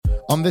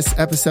On this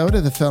episode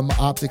of the Film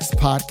Optics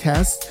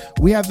Podcast,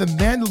 we have the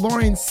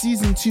Mandalorian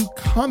Season 2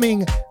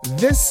 coming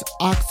this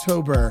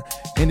October.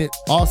 And it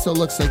also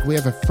looks like we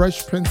have a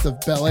Fresh Prince of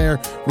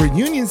Bel-Air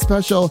reunion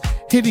special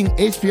hitting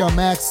HBO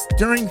Max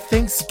during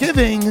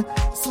Thanksgiving.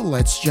 So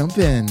let's jump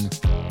in.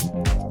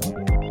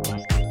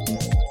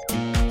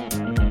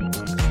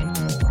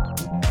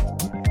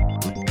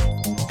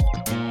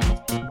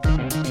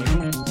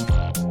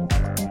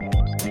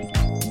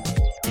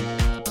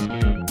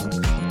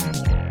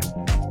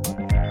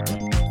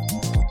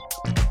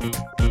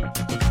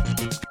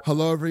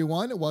 Hello,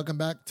 everyone, and welcome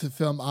back to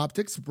Film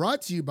Optics,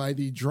 brought to you by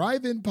the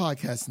Drive-In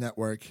Podcast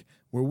Network,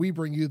 where we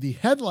bring you the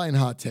headline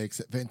hot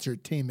takes of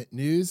entertainment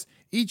news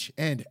each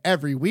and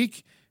every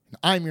week. And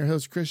I'm your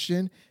host,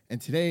 Christian, and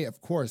today,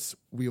 of course,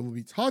 we will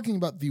be talking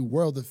about the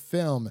world of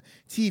film,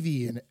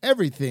 TV, and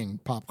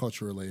everything pop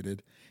culture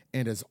related.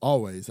 And as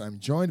always, I'm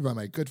joined by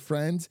my good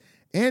friend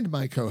and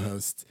my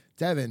co-host,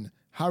 Devin.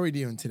 How are you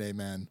doing today,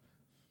 man?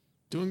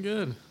 Doing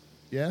good.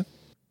 Yeah?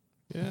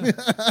 Yeah,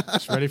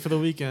 just ready for the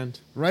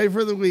weekend. Ready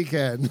for the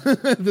weekend.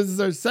 This is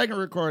our second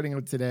recording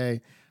of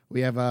today.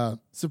 We have a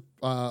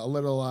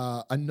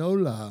little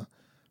Enola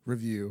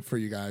review for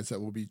you guys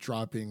that will be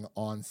dropping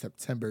on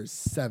September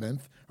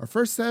 7th. Our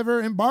first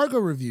ever embargo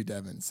review,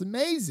 Devin. It's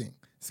amazing.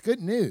 It's good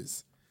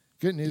news.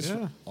 Good news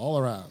all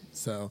around.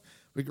 So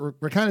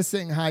we're kind of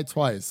saying hi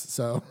twice.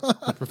 So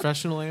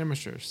Professional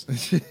amateurs.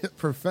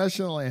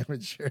 Professional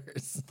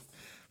amateurs.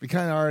 We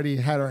kind of already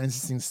had our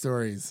interesting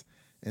stories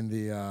in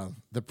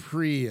the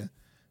pre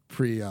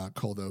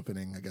cold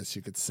opening, I guess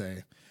you could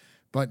say.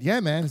 But yeah,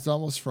 man, it's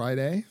almost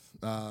Friday.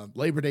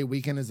 Labor Day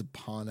weekend is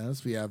upon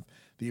us. We have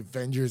the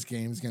Avengers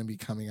games going to be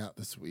coming out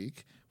this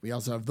week. We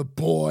also have The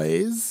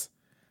Boys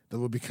that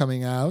will be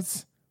coming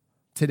out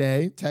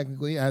today,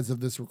 technically, as of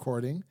this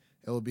recording.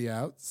 It will be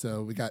out.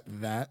 So we got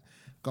that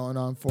going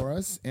on for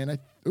us. And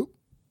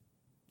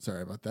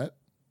sorry about that.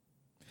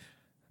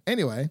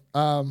 Anyway,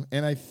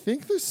 and I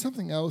think there's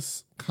something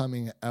else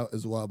coming out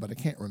as well, but I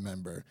can't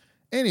remember.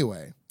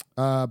 Anyway,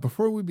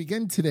 before we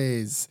begin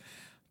today's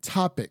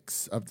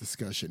topics of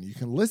discussion, you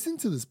can listen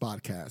to this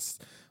podcast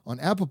on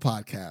Apple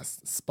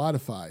Podcasts,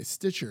 Spotify,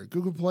 Stitcher,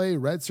 Google Play,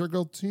 Red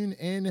Circle,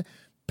 TuneIn,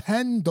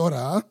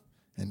 Pandora,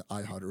 and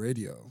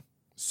iHeartRadio.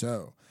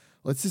 So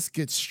let's just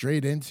get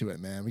straight into it,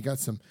 man. We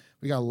got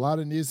a lot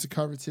of news to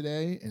cover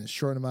today in a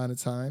short amount of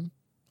time.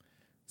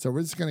 So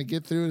we're just going to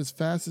get through it as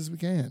fast as we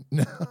can.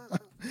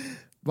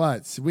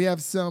 But we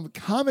have some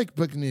comic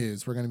book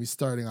news we're going to be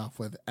starting off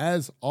with,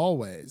 as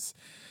always.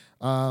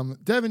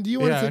 Devin, do you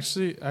want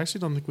to... I actually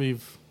don't think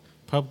we've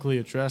publicly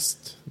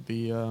addressed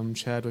the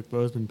Chadwick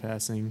Boseman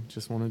passing.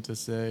 Just wanted to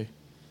say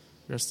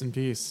rest in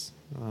peace.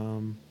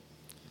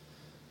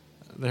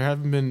 There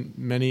haven't been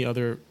many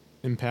other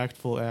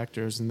impactful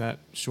actors in that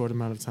short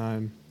amount of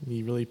time.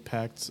 He really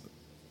packed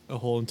a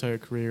whole entire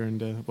career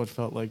into what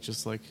felt like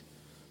just like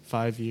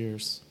 5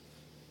 years,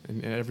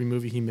 and every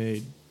movie he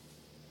made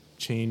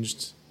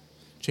changed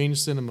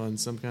cinema in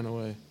some kind of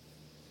way.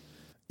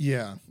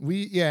 Yeah,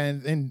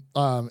 and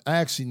I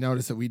actually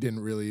noticed that we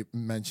didn't really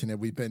mention it.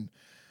 We've been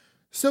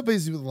so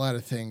busy with a lot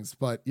of things,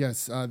 but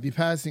yes, the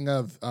passing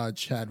of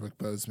Chadwick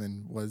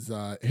Boseman was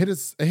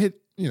hit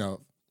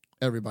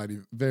everybody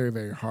very,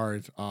 very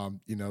hard.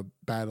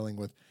 Battling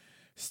with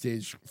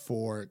stage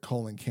 4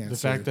 colon cancer. The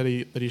fact that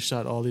he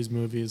shot all these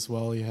movies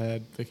while he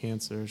had the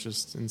cancer is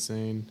just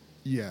insane.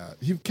 Yeah,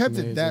 he kept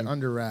it that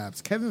under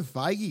wraps. Kevin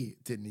Feige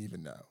didn't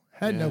even know,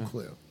 had no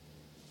clue.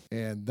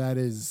 And that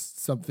is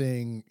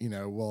something,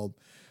 we'll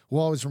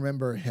always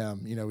remember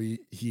him.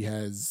 He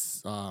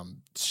has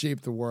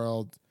shaped the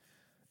world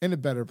in a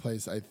better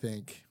place, I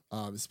think,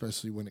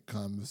 especially when it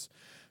comes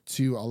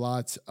to a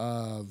lot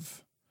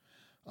of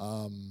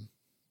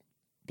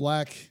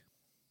black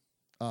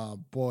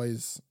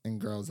boys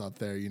and girls out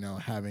there,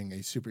 having a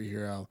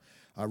superhero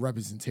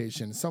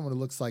representation, someone who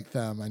looks like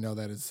them. I know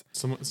that is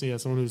someone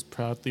who's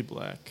proudly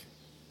black.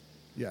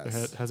 Yes,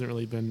 there hasn't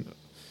really been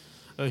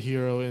a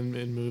hero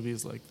in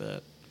movies like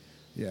that.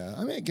 Yeah,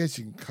 I mean, I guess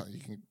you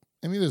can.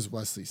 I mean, there's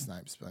Wesley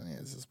Snipes, but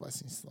it's just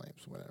Wesley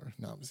Snipes, whatever.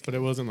 No, I'm just kidding.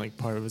 But it wasn't like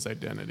part of his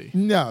identity.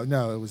 No,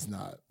 it was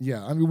not.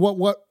 Yeah, I mean,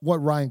 what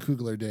Ryan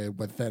Coogler did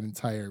with that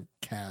entire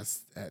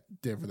cast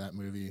did for that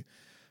movie.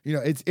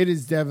 It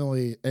is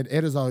definitely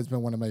it has always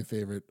been one of my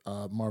favorite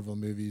Marvel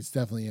movies.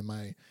 Definitely in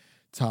my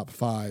top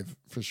 5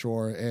 for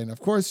sure. And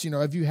of course,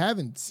 if you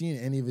haven't seen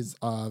any of his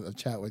of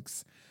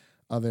Chadwick's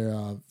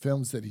other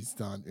films that he's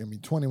done, I mean,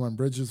 21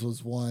 Bridges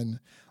was one.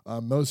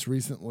 Most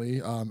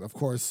recently, of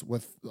course,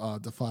 with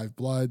The Five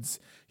Bloods,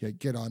 you had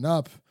Get On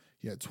Up,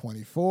 you had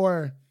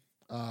 24,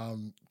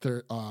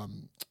 Thurgood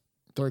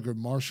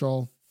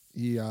Marshall.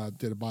 He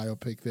did a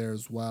biopic there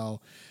as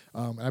well.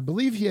 I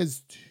believe he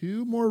has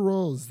 2 more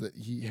roles that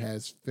he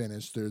has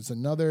finished. There's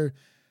another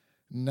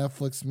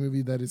Netflix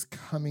movie that is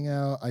coming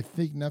out. I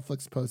think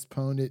Netflix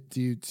postponed it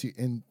due to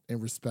in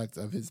respect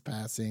of his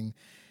passing.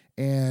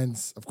 And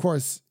of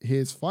course,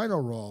 his final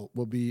role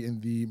will be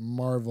in the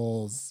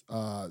Marvel's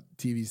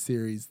TV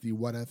series, the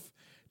What If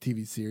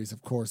TV series,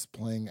 of course,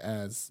 playing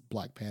as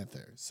Black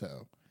Panther.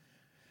 So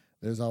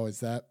there's always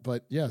that.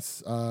 But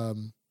yes,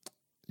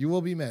 you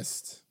will be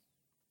missed.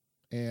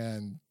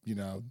 And,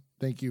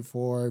 thank you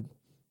for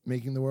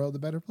making the world a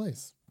better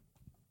place.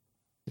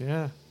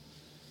 Yeah.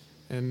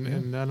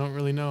 And I don't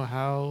really know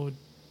how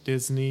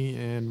Disney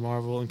and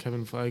Marvel and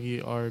Kevin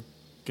Feige are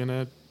going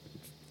to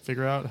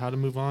figure out how to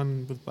move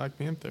on with Black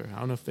Panther. I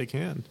don't know if they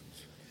can.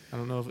 I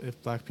don't know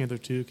if Black Panther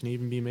 2 can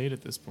even be made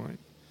at this point.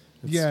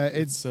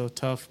 It's so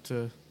tough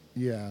to...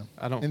 Yeah.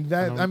 I don't... And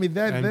that, I mean,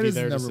 that is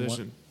the number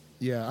decision. one.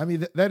 Yeah, I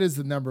mean, that is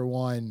the number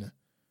one,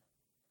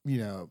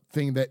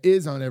 thing that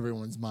is on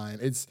everyone's mind.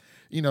 It's,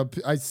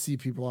 I see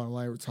people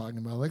online were talking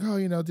about like,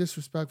 oh,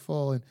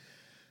 disrespectful. And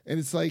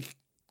it's like,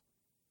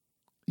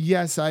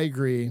 yes, I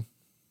agree.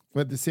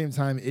 But at the same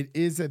time, it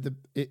is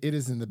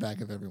in the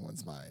back of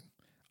everyone's mind.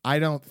 I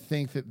don't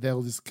think that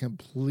they'll just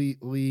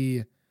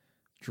completely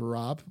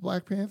drop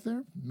Black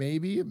Panther.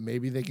 Maybe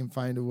they can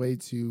find a way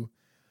to,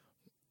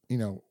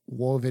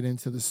 wove it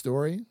into the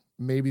story.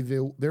 Maybe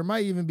there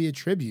might even be a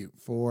tribute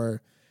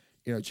for,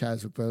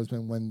 Chadwick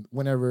Boseman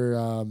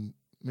whenever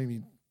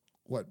maybe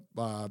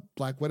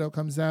Black Widow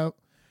comes out.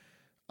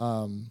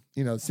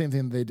 Same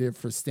thing they did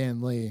for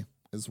Stan Lee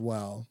as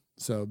well.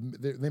 So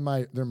there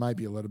might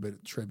be a little bit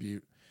of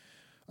tribute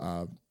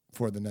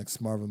for the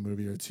next Marvel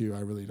movie or two. I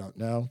really don't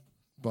know,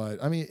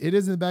 but I mean, it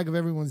is in the back of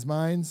everyone's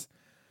minds.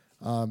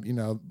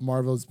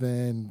 Marvel's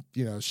been,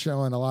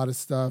 showing a lot of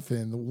stuff,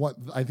 and what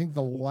I think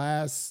the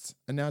last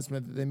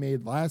announcement that they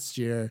made last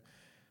year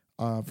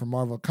for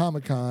Marvel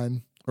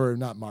Comic-Con, or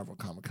not Marvel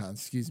Comic-Con,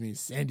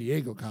 San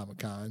Diego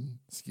Comic-Con,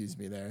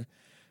 there.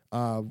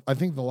 I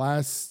think the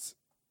last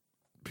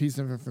piece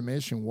of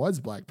information was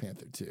Black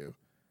Panther 2,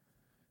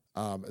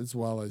 as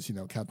well as,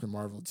 Captain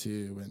Marvel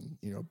 2 and,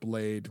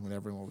 Blade, when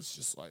everyone was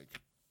just like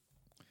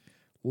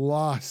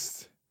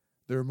lost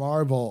their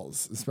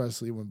marbles,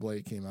 especially when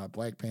Blade came out.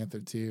 Black Panther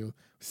 2, we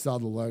saw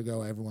the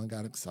logo, everyone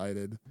got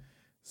excited.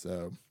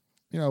 So,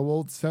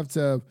 we'll just have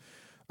to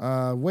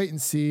wait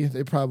and see.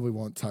 They probably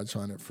won't touch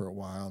on it for a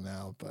while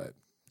now, but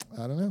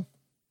I don't know.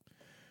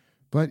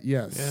 But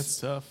yes. Yeah, it's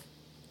tough.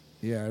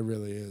 Yeah, it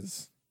really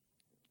is.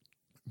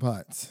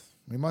 But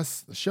the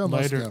show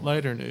must go.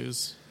 Lighter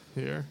news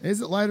here.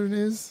 Is it lighter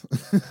news?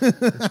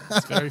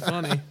 It's very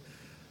funny.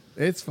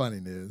 It's funny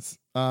news.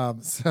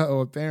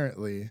 So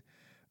apparently,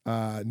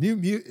 New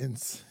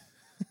Mutants,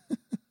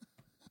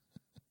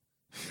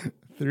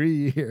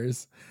 3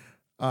 years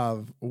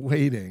of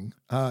waiting.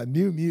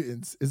 New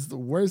Mutants is the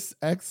worst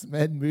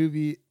X-Men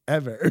movie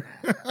ever.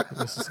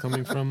 This is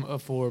coming from a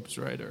Forbes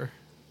writer.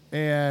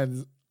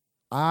 And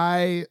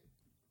I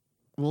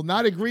will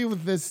not agree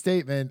with this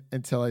statement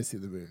until I see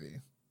the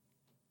movie.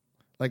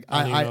 Like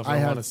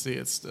I want to see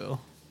it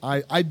still.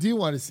 I do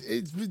want to see it.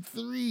 It's been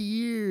 3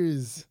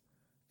 years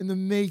in the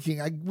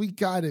making. We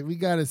got it. We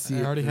got to see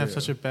it. I already have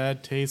such a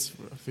bad taste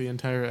for the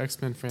entire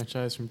X-Men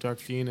franchise from Dark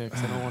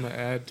Phoenix. I don't want to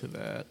add to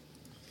that.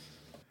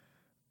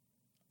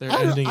 They're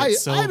ending it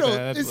so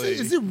badly.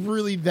 Is it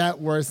really that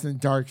worse than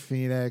Dark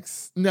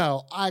Phoenix?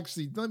 No,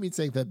 actually, let me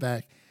take that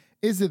back.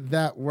 Is it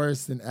that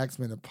worse than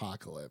X-Men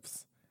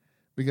Apocalypse?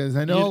 Because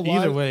I know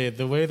either way,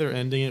 the way they're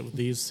ending it with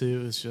these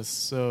two is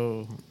just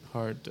so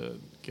hard to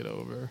get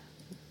over.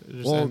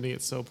 They're just ending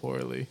it so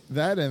poorly.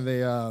 That, and they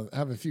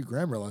have a few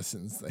grammar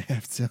lessons they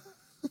have to.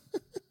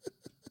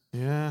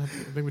 Yeah, I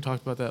think we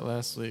talked about that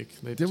last week.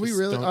 Did we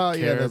really? Oh,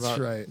 yeah, that's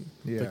right.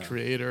 Yeah. The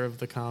creator of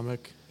the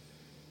comic.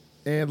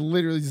 And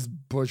literally just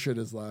butchered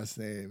his last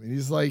name. And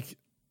he's like,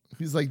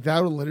 that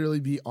would literally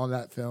be on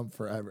that film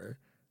forever.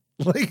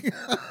 Like,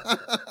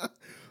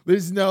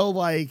 there's no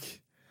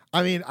like,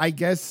 I mean, I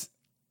guess,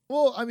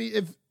 well, I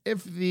mean,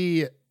 if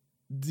the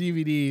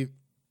DVD,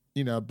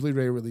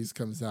 Blu-ray release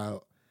comes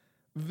out,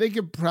 they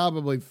could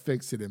probably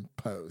fix it in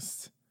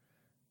post.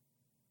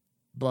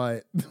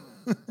 But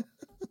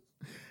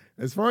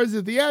as far as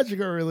the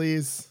theatrical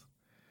release,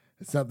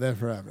 it's up there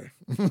forever.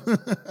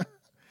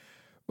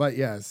 But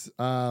yes,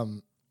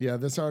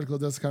 this article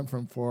does come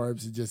from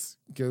Forbes. It just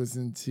goes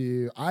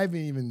into, I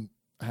haven't even.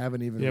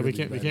 Yeah, we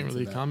can't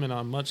really comment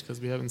on much because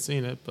we haven't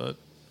seen it, but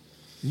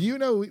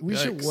we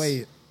should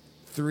wait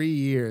 3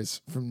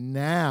 years from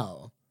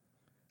now,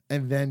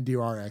 and then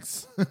do our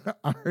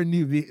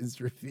New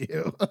Mutants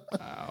review.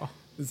 Wow,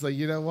 it's like,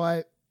 you know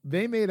what?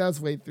 They made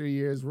us wait 3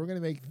 years. We're gonna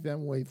make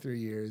them wait 3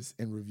 years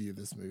and review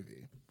this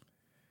movie,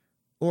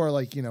 or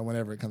like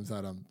whenever it comes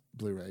out on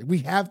Blu-ray. We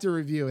have to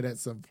review it at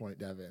some point,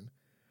 Devin.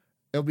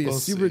 It'll be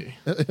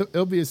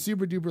it'll be a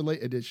super duper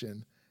late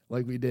edition,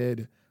 like we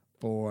did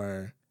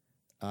for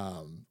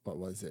what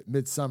was it?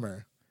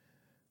 Midsummer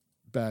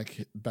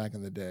back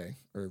in the day,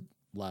 or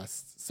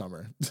last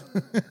summer.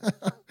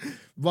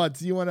 But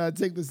do you want to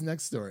take this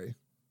next story?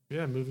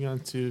 Yeah, moving on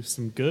to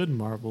some good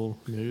Marvel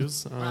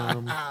news.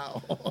 Chloe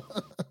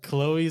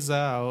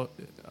Zhao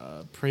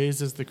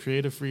praises the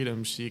creative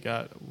freedom she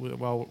got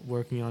while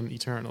working on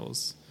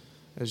Eternals.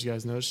 As you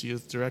guys know, she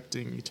is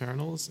directing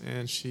Eternals,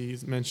 and she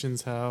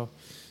mentions how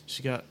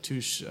she got to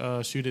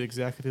shoot it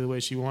exactly the way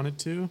she wanted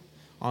to,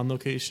 on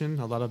location,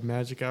 a lot of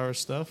magic hour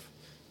stuff.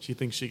 she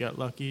thinks she got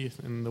lucky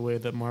in the way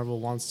that Marvel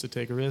wants to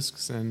take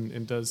risks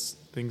and does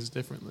things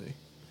differently.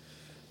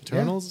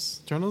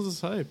 Eternals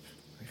is hype.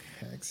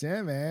 Heck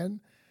yeah, man.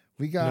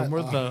 We got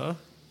no more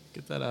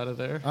get that out of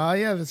there. Oh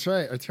yeah, that's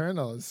right.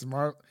 Eternals.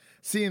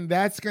 See, and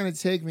that's gonna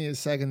take me a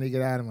second to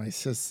get out of my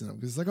system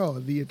because like, oh,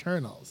 the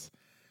Eternals.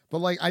 But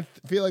like, I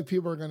feel like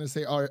people are gonna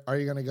say, "Oh, are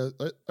you gonna go?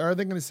 Are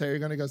they gonna say are you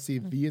gonna go see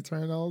the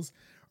Eternals,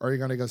 or are you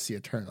gonna go see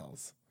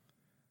Eternals?"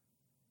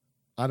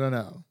 I don't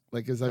know.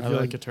 Like, because I feel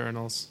like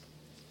Eternals.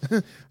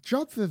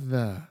 Drop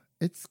the.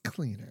 It's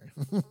cleaner.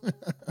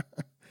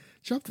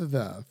 Drop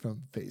the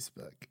from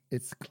Facebook.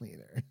 It's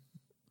cleaner.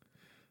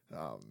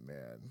 Oh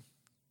man,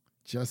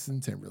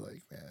 Justin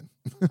Timberlake, man.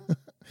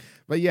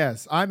 But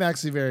yes, I'm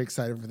actually very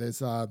excited for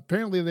this.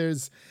 Apparently,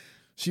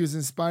 she was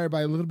inspired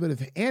by a little bit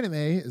of anime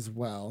as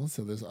well,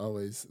 so there's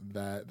always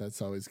that.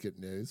 That's always good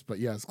news. But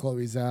yes,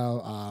 Chloe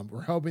Zhao.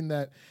 We're hoping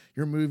that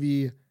your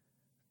movie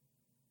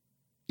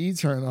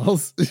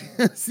Eternals.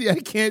 See, I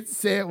can't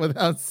say it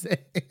without saying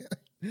it.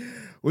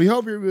 We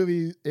hope your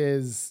movie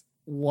is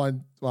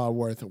one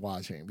worth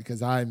watching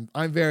because I'm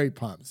very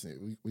pumped.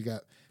 We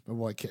got my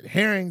boy Kit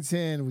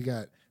Harington. We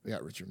got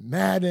Richard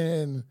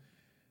Madden.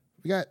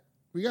 We got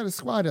a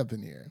squad up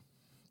in here.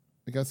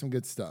 We got some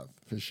good stuff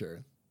for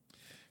sure.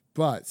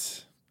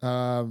 But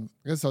I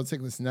guess I'll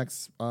take this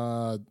next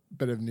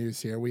bit of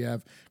news here. We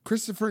have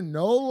Christopher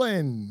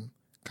Nolan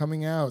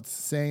coming out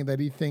saying that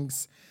he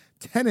thinks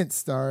Tenet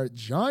star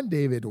John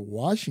David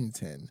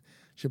Washington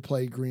should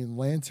play Green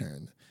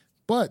Lantern.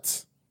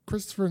 But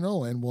Christopher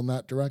Nolan will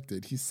not direct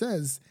it. He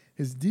says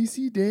his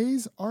DC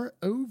days are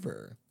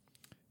over.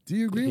 Do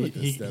you agree with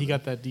this, he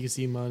got that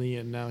DC money,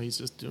 and now he's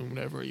just doing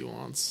whatever he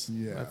wants.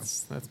 Yeah.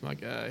 That's my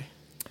guy.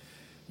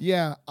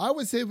 Yeah, I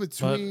would say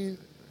between...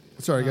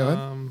 Sorry, go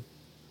ahead.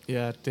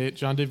 Yeah,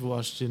 John David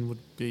Washington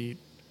would be,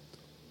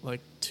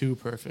 like, too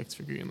perfect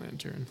for Green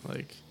Lantern.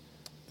 Like,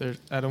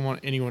 I don't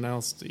want anyone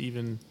else to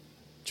even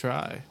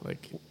try.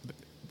 Like,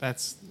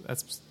 that's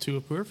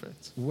too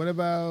perfect. What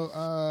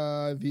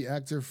about the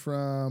actor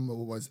from,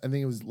 I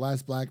think it was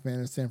Last Black Man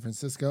in San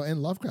Francisco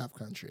and Lovecraft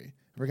Country?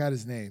 I forgot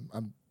his name.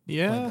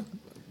 Yeah,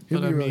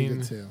 he'll but be really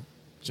good too.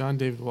 John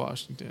David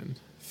Washington.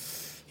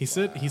 He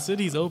said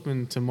he's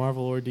open to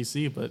Marvel or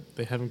DC, but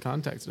they haven't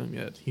contacted him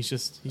yet. He's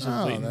just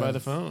waiting by the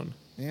phone.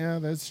 Yeah,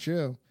 that's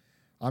true.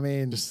 I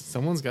mean,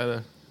 someone's got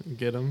to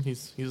get him.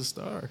 He's a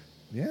star.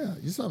 Yeah,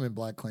 you saw him in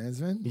Black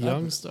Klansman.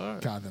 Young star.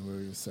 God, that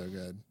movie was so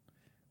good.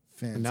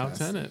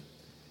 Fantastic. And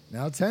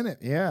now Tenet.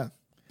 Yeah.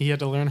 He had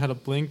to learn how to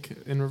blink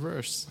in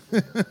reverse.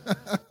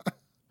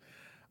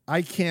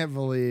 I can't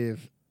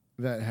believe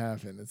that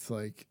happened. It's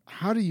like,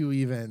 how do you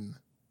even?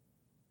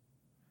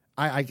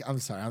 I'm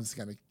sorry.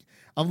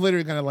 I'm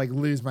literally gonna like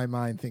lose my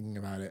mind thinking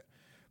about it.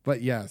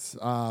 But yes,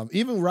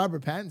 even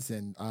Robert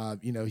Pattinson,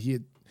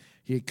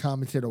 he had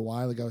commented a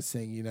while ago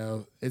saying,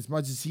 as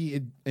much as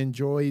he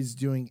enjoys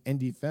doing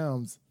indie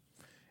films,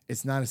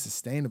 it's not as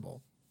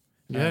sustainable.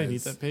 Yeah, he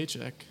needs that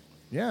paycheck.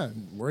 Yeah,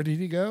 where did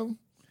he go?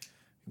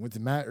 He went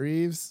to Matt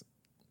Reeves,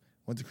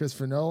 went to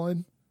Christopher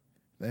Nolan,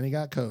 then he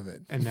got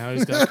COVID. And now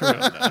he's got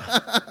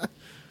Corona.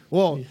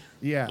 Well,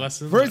 yeah.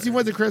 First First he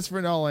went to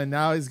Christopher Nolan,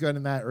 now he's going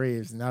to Matt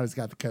Reeves, and now he's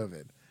got the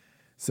COVID.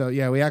 So,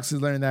 yeah, we actually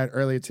learned that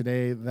earlier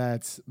today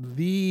that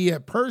the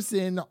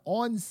person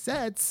on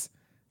sets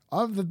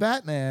of the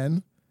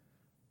Batman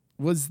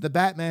was the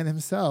Batman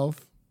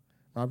himself,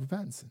 Robert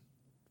Pattinson.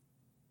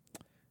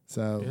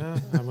 So yeah,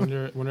 I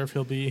wonder if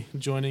he'll be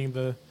joining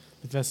the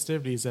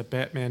festivities at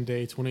Batman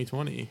Day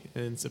 2020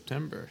 in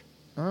September.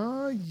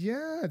 Oh,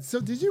 yeah. So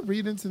did you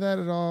read into that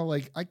at all?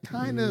 Like, I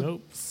kind of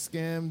Nope.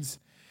 skimmed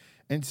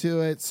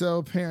into it. So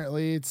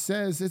apparently it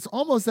says it's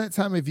almost that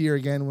time of year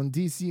again when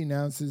DC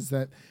announces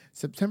that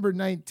September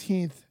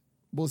 19th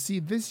will see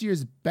this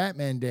year's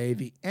Batman Day,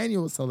 the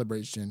annual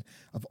celebration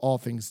of all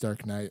things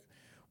Dark Knight,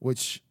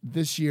 which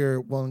this year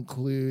will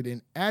include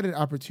an added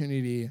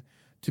opportunity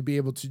to be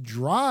able to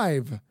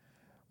drive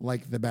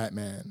like the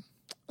Batman.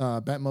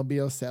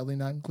 Batmobile sadly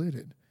not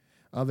included.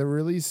 The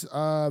release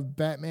of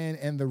Batman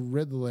and the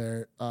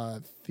Riddler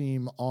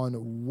theme on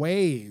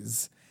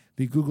Waze,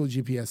 the Google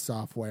GPS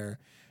software,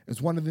 is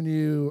one of the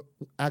new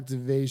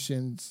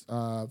activations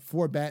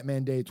for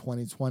Batman Day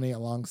 2020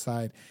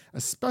 alongside a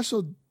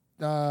special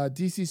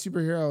DC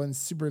superhero and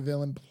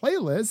supervillain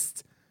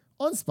playlist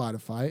on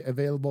Spotify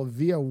available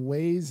via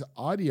Waze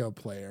audio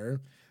player.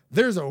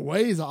 There's a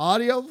Waze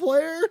audio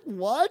player?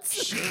 What?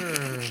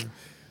 Sure.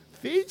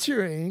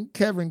 Featuring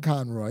Kevin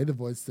Conroy, the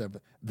voice of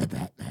the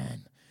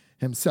Batman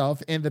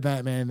himself in the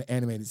Batman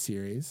animated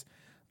series.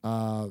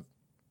 Yeah,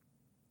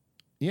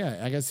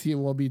 I guess he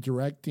will be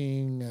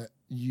directing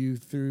you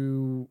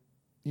through,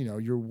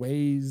 your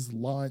Waze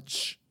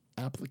launch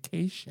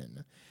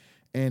application.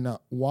 And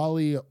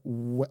Wally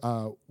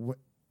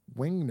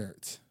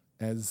Wingnert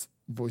as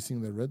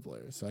voicing the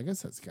Riddler. So I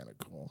guess that's kind of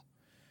cool.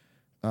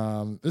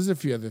 There's a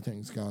few other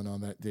things going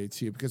on that day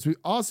too, because we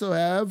also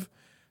have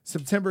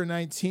September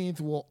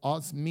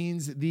 19th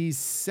means the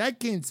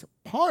second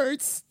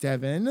part,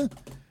 Devin,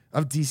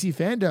 of DC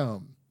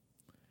Fandom,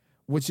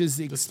 which is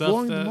The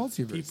exploring stuff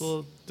the that multiverse.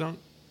 people don't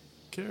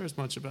care as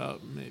much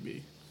about.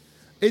 Maybe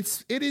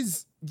it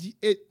is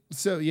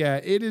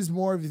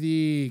more of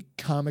the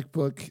comic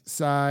book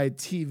side,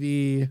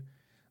 TV,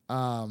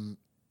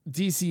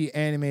 DC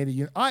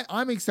animated.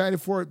 I'm excited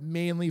for it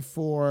mainly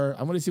for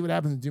I want to see what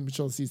happens in Doom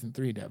Patrol season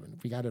 3, Devin.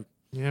 We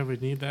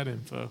need that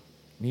info.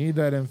 Need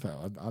that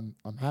info.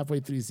 I'm halfway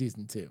through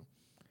season 2,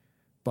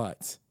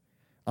 but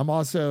I'm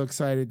also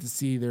excited to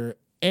see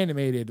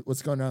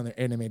what's going on in their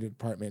animated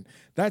department.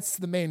 That's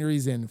the main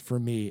reason for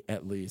me,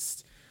 at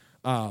least.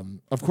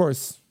 Of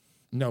course,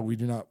 no, we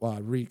do not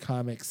read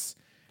comics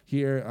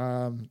here.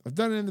 I've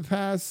done it in the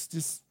past,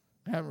 just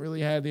haven't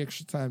really had the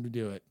extra time to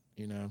do it,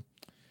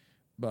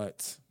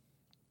 But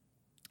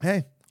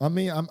hey,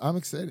 I'm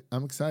excited.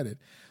 I'm excited.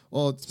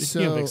 Well,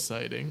 speaking of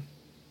exciting.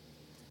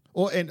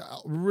 Well, and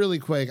really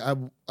quick, I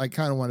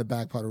kind of want to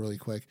backpedal really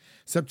quick.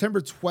 September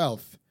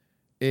 12th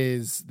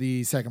is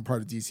the second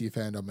part of DC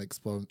Fandom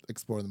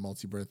Exploring the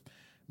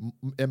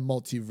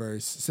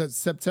Multiverse.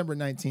 September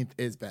 19th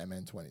is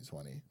Batman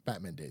 2020.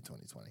 Batman Day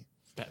 2020.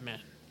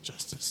 Batman.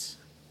 Justice.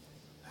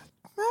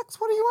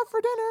 Max, what do you want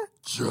for dinner?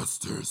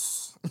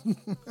 Justice.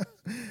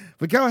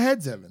 But go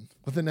ahead, Devin,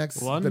 with the next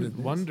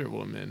Wonder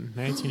Woman,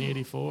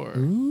 1984.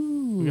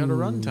 Ooh. We got a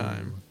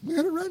runtime.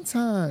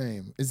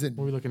 Is it?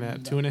 What are we looking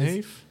at?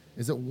 2.5?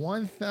 Is it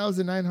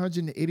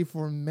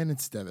 1,984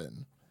 minutes,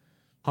 Devin?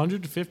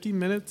 150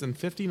 minutes and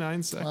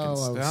 59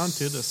 seconds, down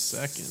to the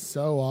second.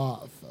 So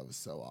off. I was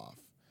so off.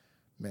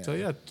 Man. So,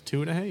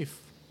 2.5.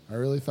 I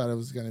really thought it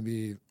was going to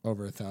be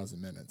over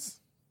 1,000 minutes,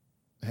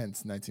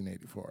 hence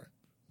 1984.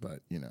 But,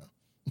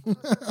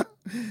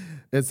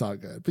 it's all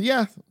good. But,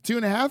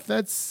 2.5,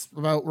 that's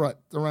about,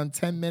 around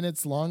 10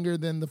 minutes longer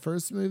than the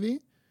first movie.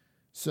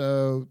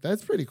 So,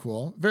 that's pretty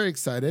cool. Very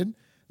excited.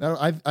 Now,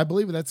 I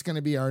believe that's going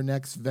to be our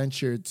next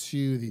venture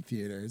to the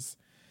theaters.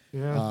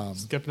 Yeah,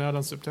 skipping out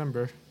on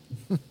September.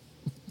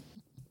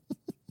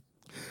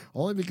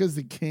 Only because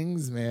the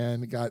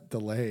Kingsman got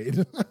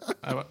delayed.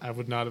 I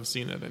would not have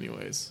seen it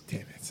anyways.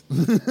 Damn it.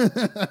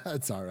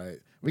 That's all right.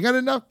 We got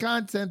enough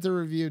content to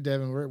review,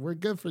 Devin. We're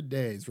good for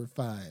days. We're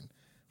fine.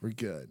 We're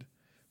good.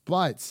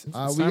 But it's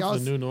time for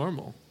the new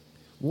normal.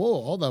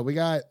 Whoa, hold on. We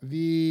got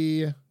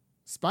the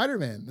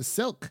Spider-Man, the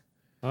Silk.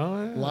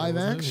 Oh, yeah, live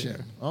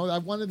action. Oh, I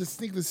wanted to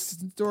sneak this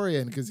story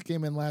in because it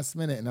came in last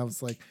minute, and I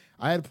was like,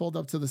 I had pulled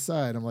up to the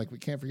side. I'm like, we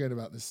can't forget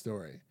about this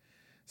story.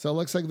 So it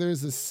looks like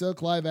there's a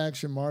Silk live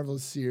action Marvel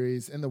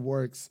series in the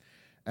works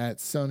at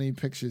Sony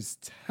Pictures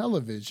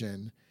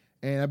Television.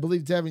 And I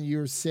believe, Devin, you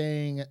were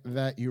saying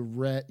that you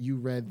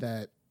read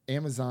that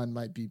Amazon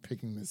might be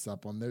picking this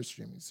up on their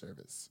streaming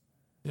service.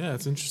 Yeah,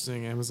 it's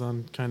interesting.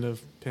 Amazon kind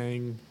of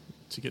paying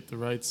to get the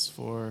rights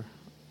for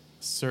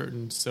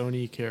certain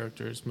Sony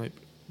characters might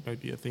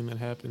be a thing that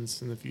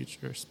happens in the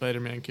future.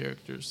 Spider-Man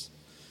characters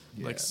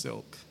like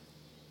Silk.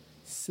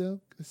 Silk,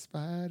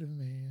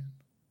 Spider-Man.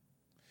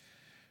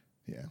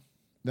 Yeah.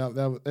 No,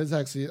 that is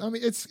actually, I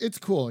mean, it's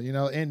cool,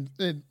 and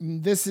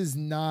this is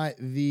not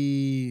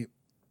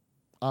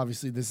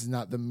obviously this is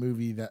not the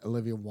movie that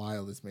Olivia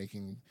Wilde is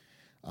making.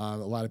 A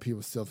lot of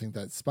people still think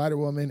that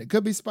Spider-Woman, it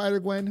could be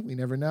Spider-Gwen. We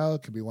never know.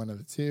 It could be one of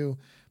the two.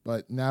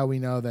 But now we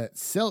know that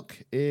Silk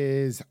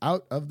is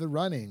out of the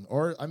running.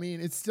 Or, I mean,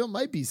 it still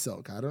might be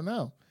Silk. I don't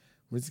know.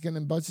 We're just getting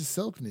a bunch of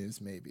Silk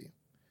news, maybe.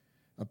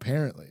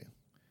 Apparently.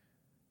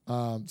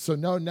 So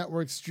no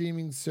network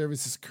streaming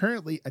service is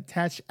currently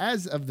attached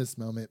as of this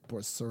moment,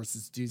 but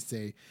sources do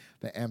say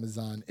that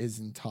Amazon is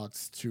in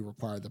talks to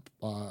acquire the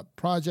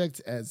project,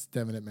 as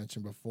Devin had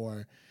mentioned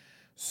before.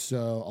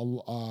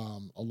 So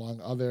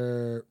along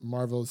other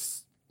Marvel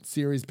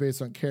series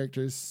based on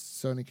characters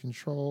Sony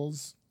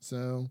controls.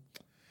 So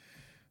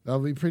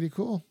that'll be pretty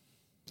cool.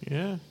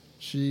 Yeah.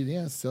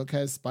 Silk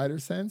has spider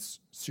sense,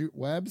 shoot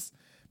webs,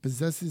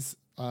 possesses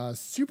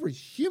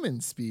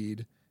superhuman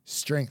speed,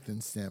 strength,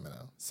 and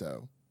stamina.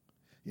 So,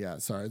 I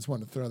just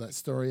wanted to throw that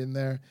story in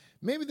there.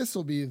 Maybe this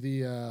will be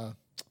the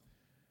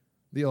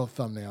old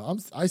thumbnail.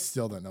 I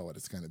still don't know what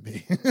it's going to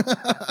be.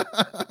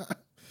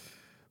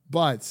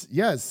 But,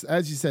 yes,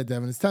 as you said,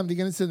 Devin, it's time to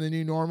get into the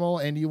new normal,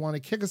 and you want to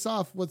kick us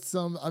off with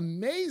some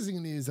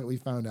amazing news that we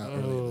found out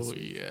earlier this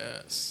week. Oh,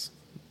 yes.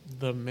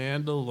 The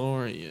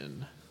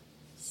Mandalorian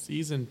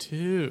Season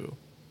 2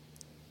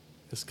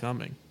 is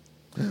coming.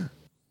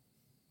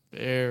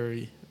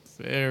 Very,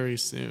 very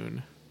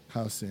soon.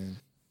 How soon?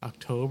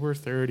 October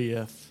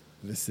 30th.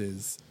 This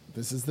is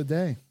the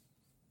day.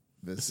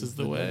 This is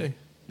the way.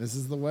 This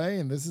is the way,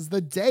 and this is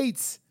the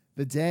date.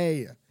 The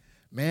day.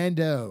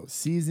 Mando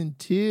Season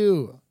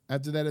 2.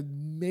 After that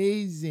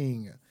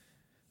amazing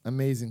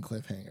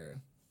cliffhanger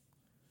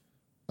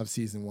of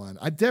Season 1.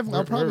 I'll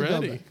probably we're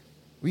ready. Go back.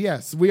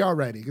 Yes, we are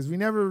ready because we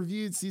never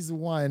reviewed Season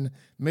 1.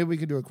 Maybe we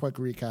could do a quick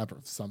recap or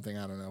something.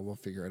 I don't know. We'll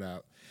figure it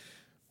out.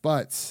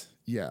 But,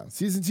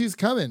 Season 2 is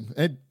coming.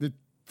 It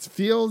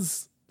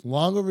feels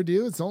long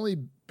overdue. It's only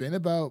been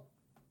about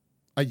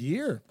a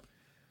year.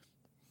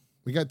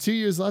 We got 2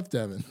 years left,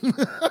 Devin,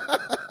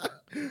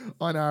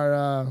 on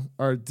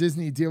our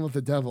Disney Deal with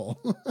the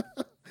Devil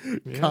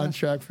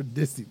contract for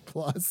Disney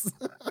Plus.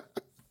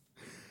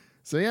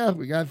 So yeah,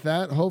 we got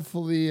that.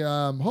 Hopefully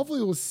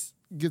we'll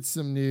get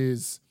some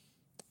news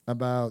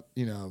about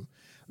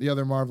the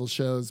other Marvel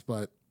shows,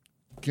 but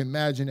can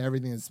imagine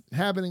everything that's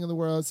happening in the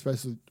world,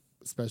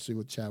 especially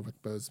with Chadwick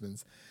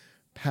Boseman's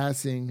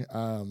passing.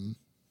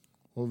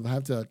 We'll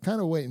have to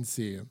kind of wait and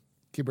see.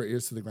 Keep our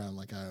ears to the ground,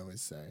 like I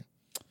always say.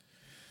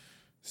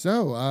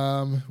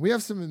 So we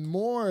have a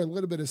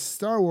little bit of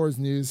Star Wars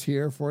news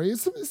here for you.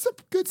 Some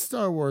good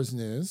Star Wars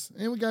news,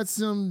 and we got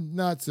some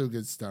not so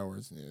good Star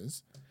Wars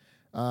news.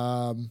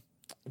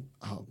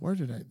 Where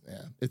did I?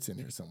 Yeah, it's in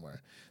here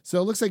somewhere.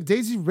 So it looks like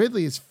Daisy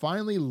Ridley has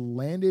finally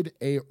landed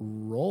a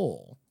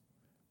role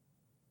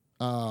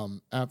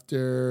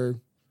after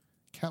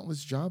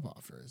countless job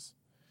offers.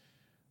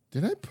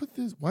 Did I put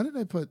this? Why did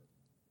I put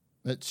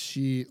that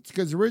she?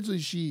 Because originally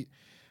she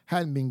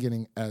hadn't been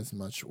getting as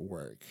much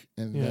work,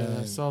 and then,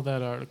 I saw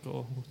that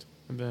article,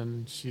 and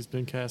then she's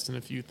been cast in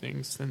a few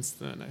things since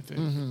then. I think.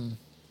 Mm-hmm.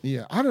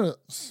 Yeah, I don't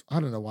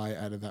know why I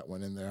added that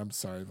one in there. I'm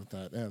sorry about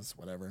that. It's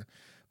whatever.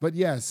 But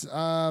yes,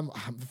 I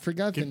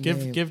forgot the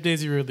name. Give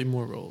Daisy Ridley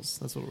more roles.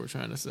 That's what we're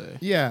trying to say.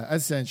 Yeah,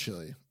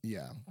 essentially.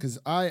 Yeah, because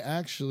I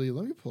actually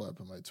let me pull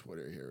up on my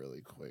Twitter here really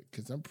quick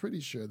because I'm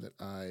pretty sure that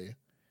I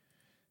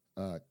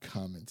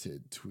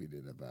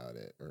tweeted about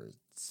it or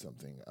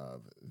something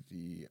of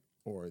the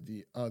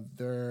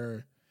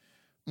other.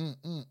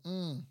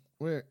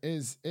 Where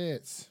is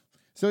it?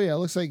 So yeah, it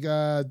looks like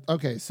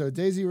okay. So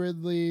Daisy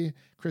Ridley,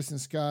 Kristen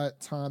Scott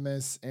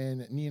Thomas,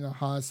 and Nina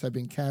Haas have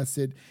been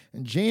casted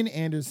in Jane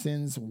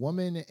Anderson's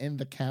Woman in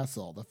the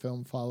Castle. The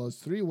film follows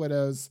 3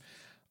 widows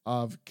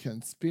of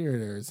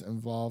conspirators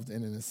involved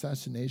in an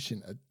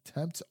assassination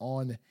attempt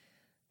on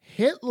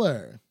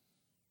Hitler.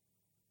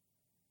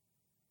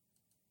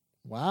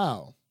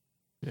 Wow.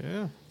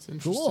 Yeah, it's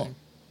interesting. Cool.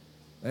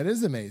 That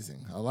is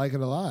amazing. I like it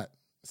a lot.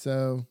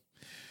 So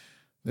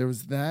there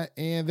was that.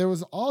 And there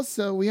was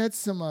also, we had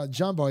some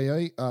John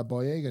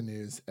Boyega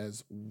news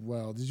as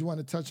well. Did you want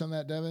to touch on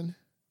that, Devin?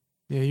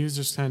 Yeah, he was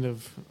just kind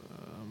of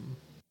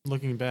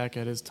looking back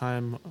at his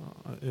time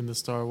in the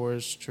Star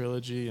Wars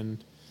trilogy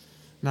and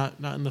not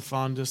in the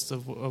fondest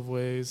of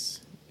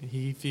ways.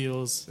 He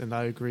feels, and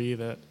I agree,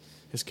 that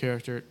his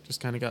character just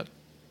kind of got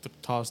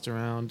tossed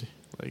around.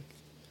 Like,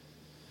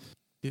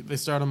 they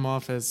start him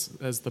off as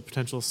the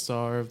potential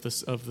star of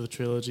the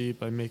trilogy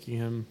by making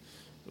him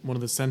one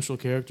of the central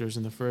characters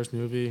in the first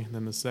movie. And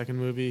then the second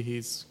movie,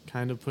 he's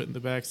kind of put in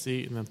the back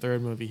seat. And then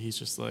third movie, he's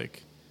just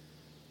like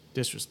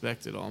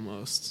disrespected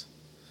almost.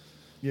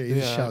 Yeah, he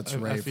just shouts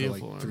Ray for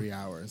like 3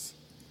 hours.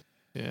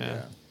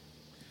 Yeah.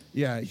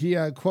 He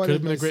quite could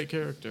have been a great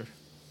character.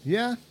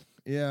 Yeah,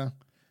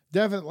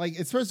 definitely. Like,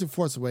 especially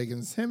Force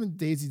Awakens, him and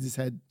Daisy just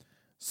had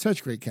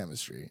such great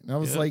chemistry, and I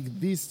was like,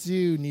 these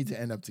two need to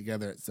end up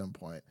together at some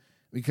point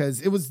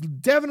because it was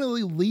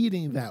definitely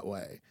leading that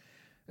way.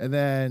 And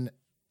then,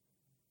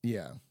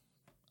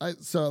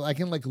 so I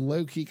can like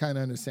low key kind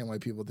of understand why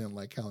people didn't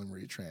like Helen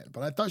Marie Tran,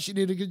 but I thought she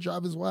did a good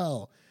job as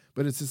well.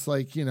 But it's just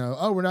like,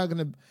 we're not going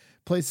to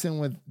place him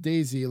with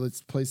Daisy.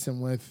 Let's place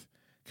him with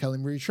Kelly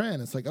Marie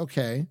Tran. It's like,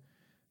 okay.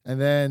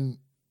 And then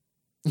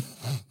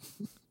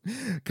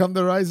come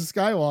the Rise of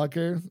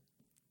Skywalker,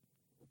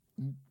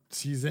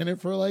 she's in it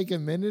for like a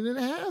minute and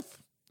a half.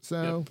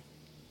 So,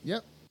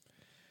 yep.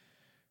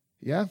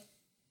 Yeah.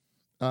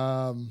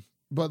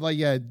 But like,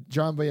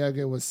 John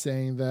Boyega was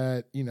saying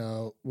that,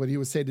 what he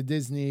would say to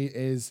Disney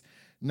is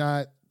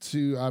not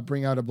to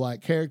bring out a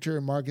black character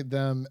and market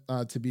them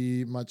to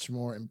be much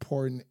more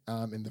important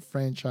in the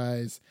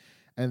franchise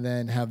and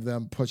then have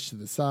them pushed to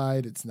the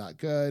side. It's not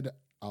good.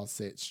 I'll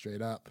say it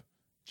straight up.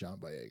 John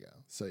Boyega.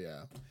 So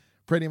yeah,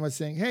 pretty much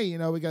saying, hey,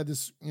 we got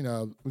this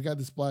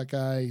black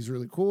guy. He's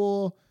really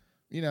cool,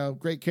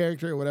 great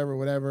character,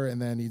 whatever.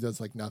 And then he does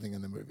like nothing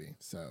in the movie.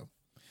 So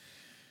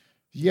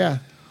yeah,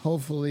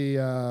 hopefully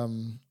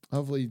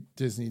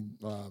Disney,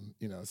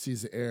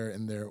 sees the error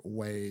in their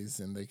ways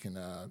and they can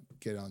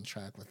get on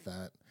track with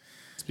that.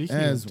 Speaking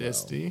of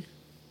Disney,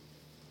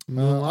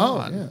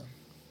 Mulan.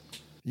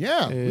 We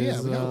got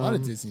a lot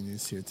of um, Disney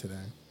news here today.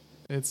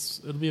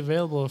 It'll be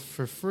available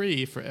for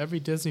free for every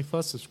Disney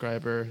Plus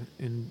subscriber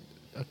in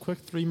a quick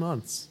 3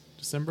 months,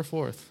 December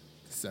 4th.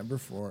 December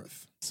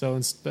 4th. So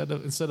instead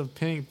of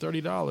paying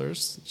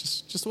 $30,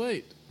 just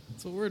wait.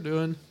 That's what we're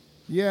doing.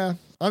 Yeah.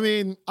 I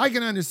mean, I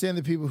can understand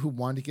the people who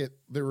want to get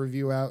the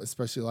review out,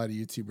 especially a lot of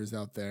YouTubers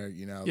out there,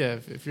 Yeah,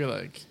 if you're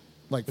like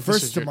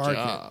first to market.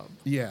 Job.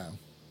 Yeah.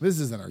 This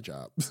isn't our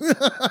job.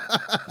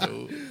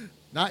 No.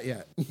 Not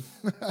yet.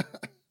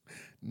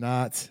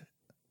 Not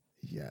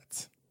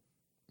yet.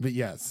 But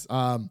yes,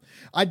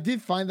 I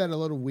did find that a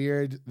little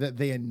weird that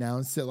they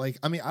announced it. Like,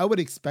 I mean, I would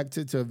expect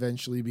it to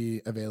eventually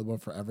be available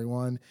for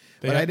everyone.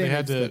 But I didn't. They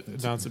had to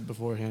announce it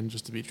beforehand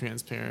just to be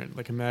transparent.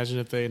 Like, imagine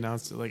if they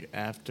announced it like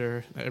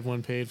after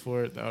everyone paid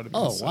for it. That would have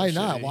been so why shitty.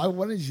 not? Why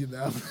wouldn't you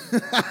though?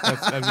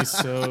 That'd be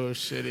so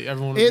shitty.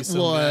 Everyone would be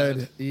so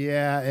mad.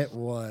 Yeah, it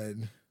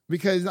would.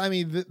 Because I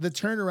mean, the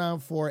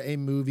turnaround for a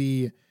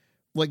movie,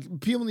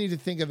 like people need to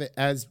think of it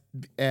as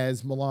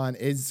Mulan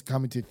is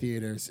coming to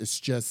theaters. It's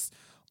just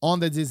on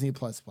the Disney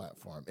Plus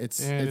platform. It's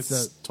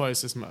a,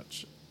 twice as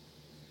much,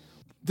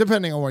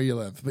 depending on where you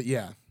live. But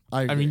yeah,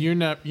 I agree. mean, you're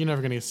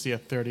never going to see a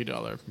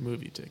 $30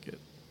 movie ticket.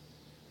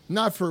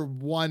 Not for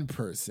one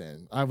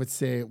person. I would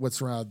say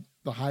what's around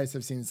the highest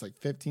I've seen is like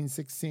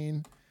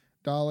 $15,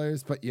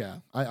 $16. But yeah,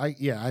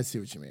 I see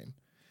what you mean.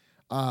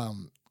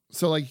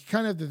 So like you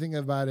kind of have to think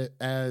about it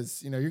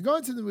as, you're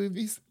going to the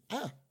movies.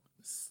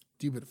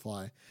 Stupid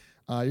fly.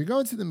 You're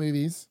going to the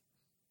movies,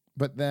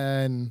 but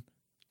then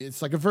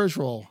it's like a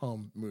virtual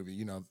home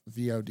movie,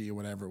 VOD,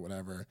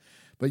 whatever.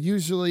 But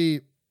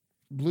usually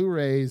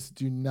Blu-rays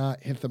do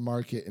not hit the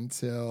market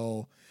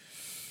until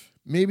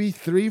maybe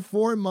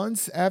 3-4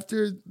 months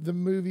after the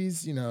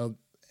movies,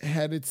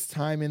 had its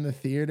time in the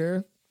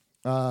theater.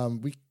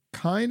 We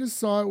kind of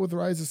saw it with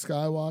Rise of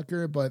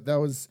Skywalker, but that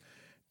was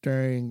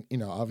during,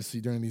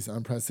 obviously during these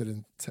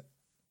unprecedented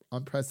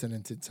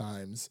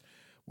times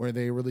where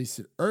they released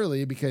it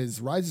early, because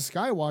Rise of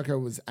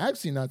Skywalker was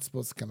actually not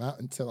supposed to come out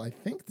until I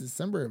think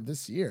December of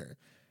this year.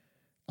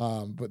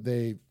 But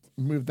they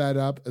moved that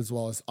up, as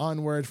well as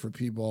Onward, for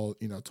people,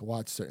 to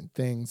watch certain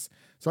things.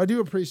 So I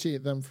do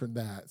appreciate them for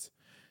that.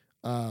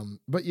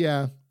 But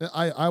yeah,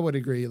 I would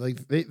agree.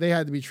 Like they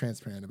had to be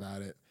transparent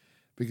about it,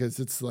 because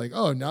it's like,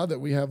 oh, now that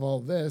we have all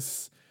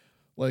this,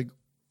 like,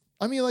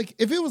 I mean, like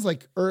if it was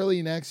like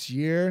early next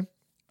year,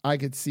 I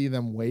could see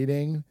them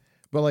waiting.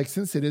 But like,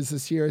 since it is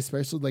this year,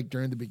 especially like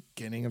during the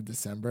beginning of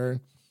December,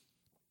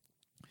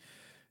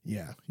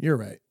 yeah, you're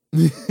right.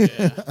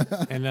 Yeah.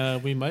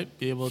 And we might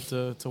be able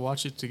to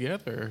watch it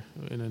together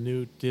in a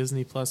new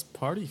Disney Plus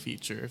party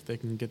feature if they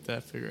can get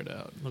that figured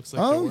out. Looks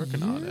like they're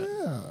working on it.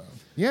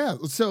 Yeah.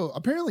 So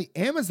apparently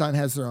Amazon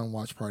has their own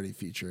watch party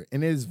feature,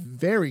 and it is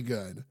very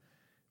good,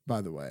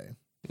 by the way.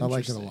 I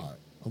like it a lot.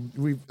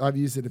 I've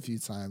used it a few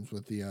times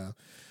with the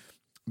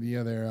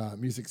other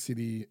Music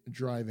City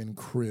Drive-In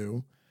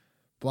crew.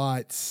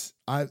 But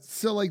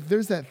so like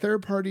there's that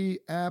third-party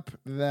app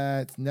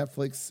that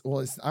Netflix,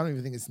 I don't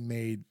even think it's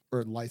made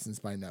or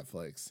licensed by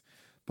Netflix,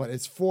 but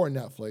it's for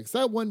Netflix.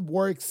 That one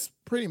works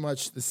pretty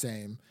much the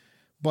same,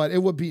 but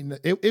it would be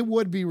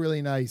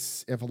really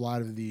nice if a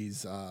lot of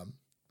these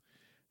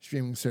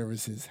streaming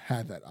services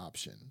had that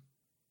option.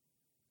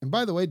 And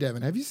by the way,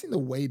 Devin, have you seen The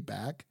Way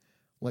Back?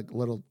 Like,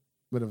 little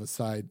bit of a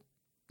side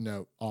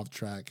note, off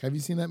track. Have you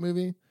seen that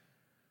movie?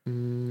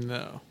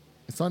 No.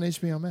 It's on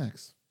HBO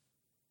Max.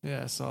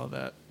 Yeah, I saw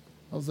that.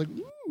 I was like,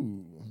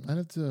 ooh, I'd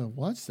have to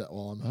watch that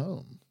while I'm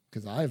home,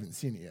 because I haven't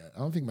seen it yet. I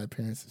don't think my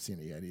parents have seen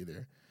it yet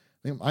either.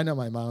 I know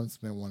my mom's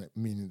been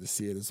meaning to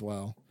see it as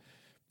well.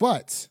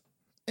 But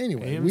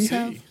anyway, AMC. we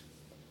have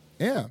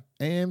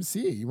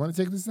AMC. You want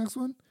to take this next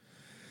one?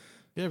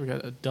 Yeah, we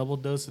got a double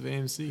dose of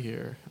AMC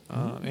here.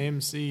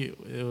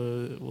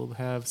 AMC will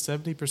have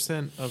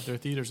 70% of their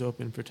theaters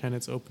open for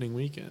Tenet's opening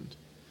weekend.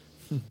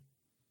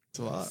 It's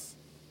a lot.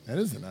 That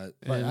is a lot.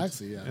 But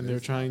actually, yeah. And they're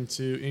trying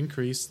to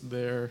increase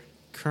their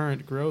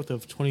current growth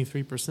of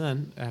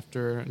 23%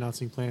 after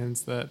announcing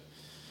plans that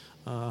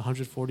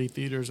 140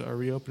 theaters are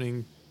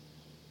reopening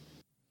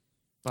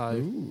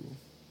by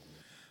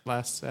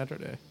last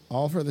Saturday.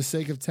 All for the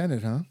sake of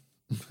Tenet, huh?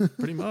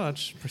 Pretty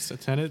much.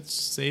 Tenet's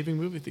saving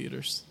movie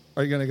theaters.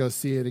 Are you going to go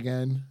see it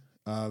again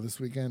this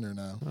weekend or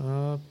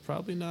no?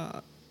 Probably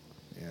not.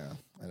 Yeah,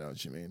 I know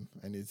what you mean.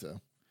 I need to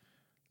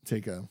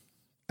take a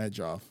edge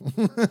off.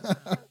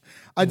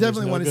 I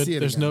definitely want to see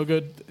it. There's again. no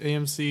good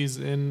AMC's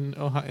in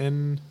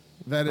Ohio,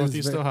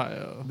 Northeast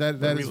Ohio.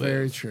 That is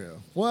very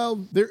true.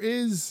 Well,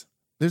 there's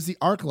the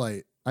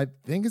ArcLight. I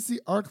think it's the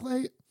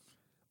ArcLight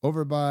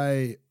over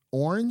by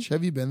Orange.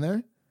 Have you been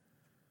there?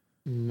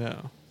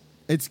 No.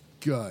 It's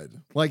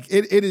good. Like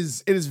it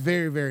is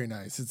very, very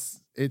nice.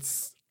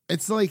 It's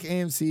like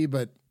AMC,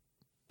 but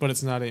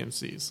it's not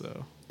AMC.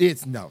 So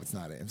it's not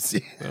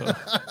AMC. So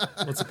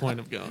what's the point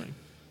of going?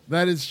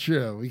 That is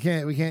true. We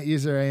can't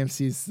use our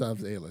AMC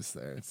stuff A-list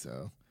there.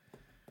 So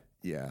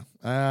yeah,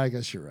 I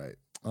guess you're right.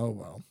 Oh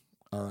well,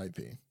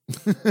 R.I.P.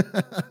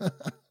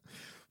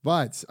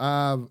 But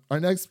our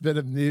next bit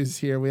of news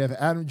here, we have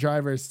Adam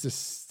Driver to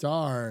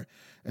star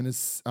in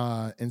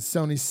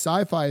Sony's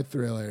sci-fi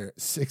thriller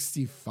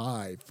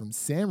 65 from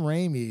Sam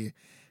Raimi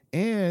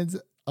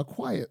and A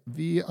Quiet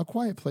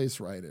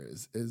Place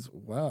writers as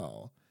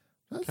well.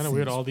 Kind of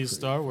weird. All these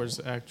Star Wars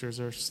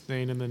actors are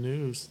staying in the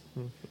news.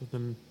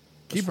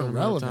 Keep it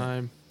relevant.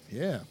 Time.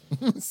 Yeah,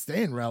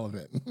 staying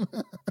relevant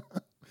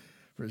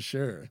for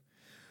sure.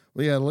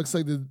 Well, yeah, it looks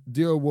like the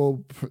duo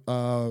will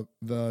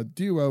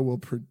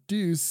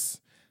produce,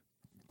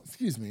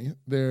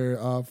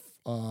 their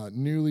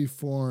newly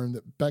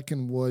formed Beck &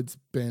 Woods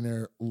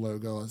banner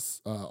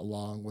logos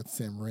along with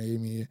Sam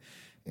Raimi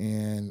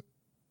and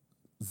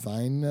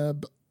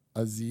Zainab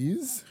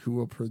Aziz, who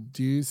will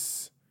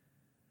produce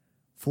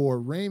for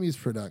Raimi's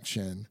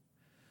production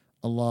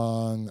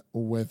along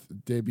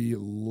with Debbie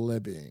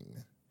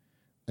Libbing.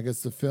 I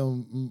guess the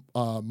film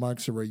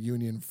marks a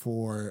reunion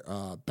for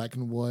Beck &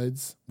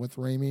 Woods with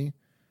Raimi.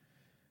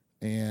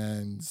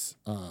 And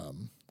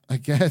I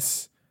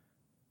guess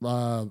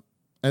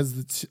as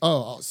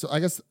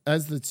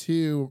the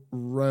two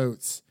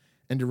wrote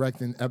and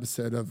direct an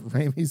episode of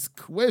Raimi's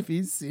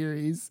Quibi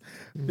series,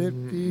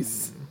 50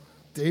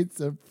 Dates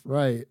of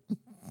Fright.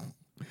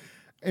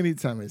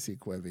 Anytime I see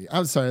Quibi.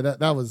 I'm sorry, that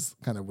was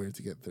kind of weird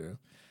to get through.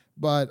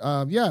 But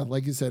yeah,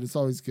 like you said, it's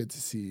always good to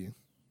see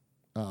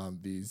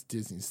these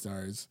Disney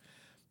stars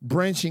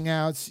branching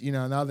out,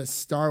 now that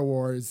Star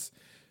Wars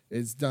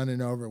is done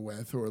and over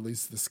with, or at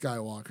least the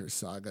Skywalker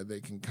saga, they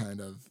can kind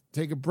of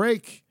take a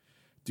break,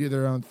 do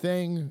their own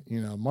thing.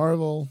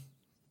 Marvel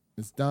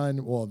is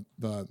done. Well,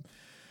 the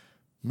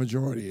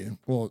majority.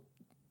 Well,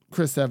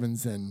 Chris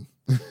Evans and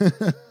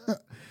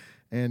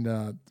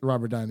and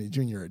Robert Downey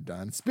Jr. are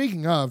done.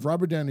 Speaking of,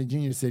 Robert Downey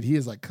Jr. said he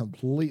is like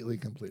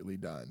completely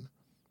done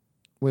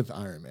with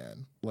Iron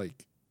Man.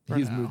 Like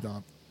he's moved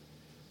on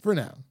for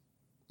now.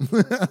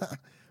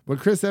 But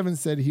Chris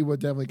Evans said he would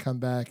definitely come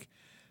back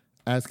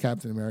as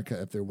Captain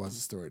America if there was a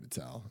story to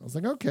tell. I was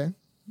like, okay,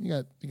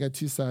 you got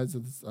two sides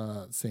of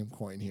the same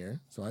coin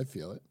here, so I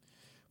feel it.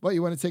 But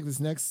you want to take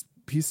this next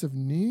piece of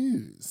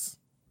news?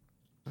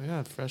 Oh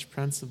yeah, Fresh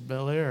Prince of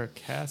Bel-Air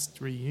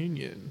cast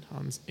reunion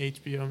on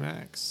HBO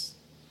Max.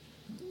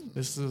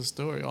 This is a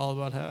story all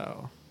about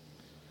how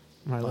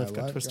my life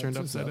got turned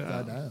upside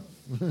down.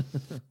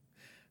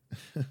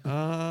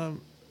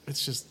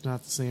 It's just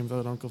not the same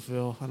without Uncle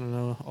Phil. I don't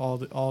know.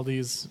 All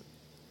these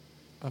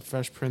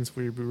Fresh Prince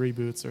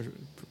reboots are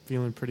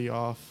feeling pretty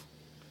off.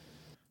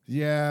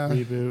 Yeah.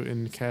 Reboot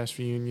and cast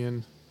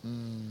reunion.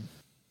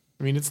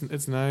 I mean,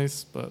 it's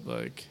nice, but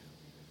like,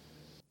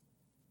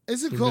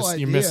 it's a cool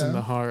idea. You're missing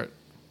the heart.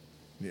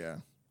 Yeah.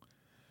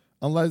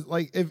 Unless,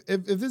 like, if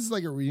this is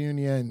like a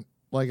reunion,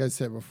 like I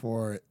said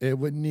before, it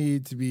would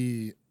need to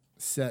be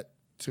set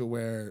to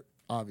where,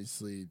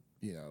 obviously,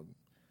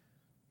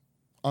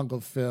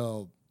 Uncle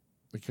Phil,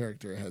 the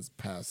character, has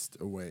passed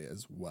away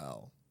as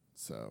well.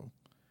 So,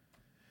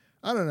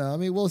 I don't know. I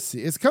mean, we'll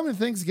see. It's coming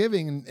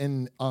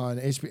Thanksgiving on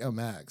HBO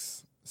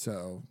Max.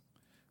 So,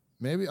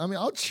 maybe,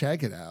 I'll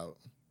check it out.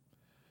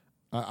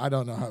 I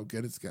don't know how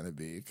good it's going to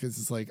be because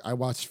it's like I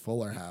watched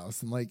Fuller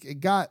House and like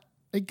it got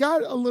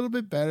a little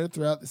bit better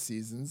throughout the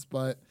seasons,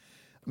 but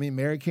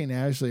Mary-Kate and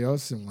Ashley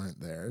Olsen weren't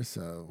there,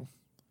 so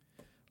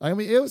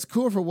it was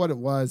cool for what it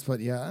was, but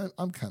yeah,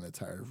 I'm kind of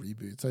tired of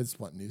reboots. I just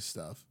want new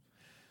stuff.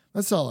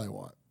 That's all I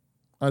want.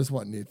 I just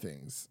want new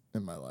things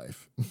in my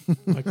life.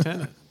 Like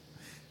Tenet.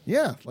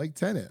 Yeah, like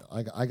Tenet.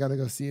 I got to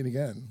go see it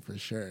again for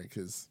sure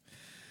because,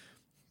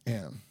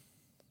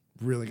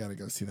 really got to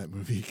go see that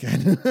movie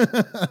again.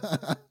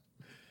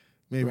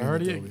 Maybe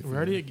we're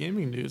already at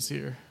gaming news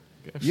here.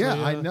 Actually,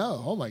 yeah, I know.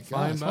 Oh my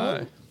gosh.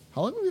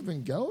 How long have we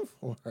been going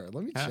for? Let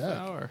me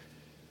check.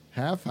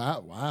 Half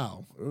hour.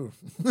 Wow. Ooh.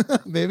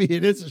 Maybe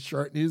it is a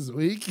short news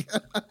week.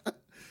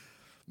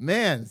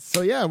 Man.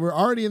 So yeah, we're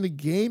already in the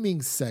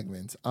gaming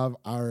segment of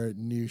our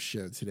news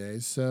show today.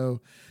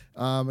 So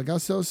I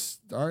guess I'll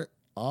start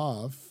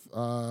off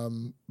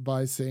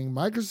by saying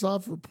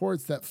Microsoft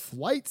reports that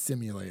Flight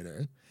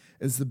Simulator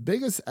is the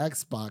biggest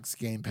Xbox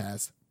Game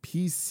Pass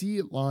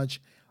PC launch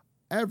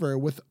ever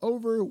with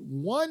over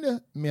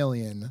 1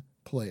 million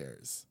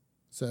players.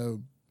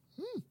 So,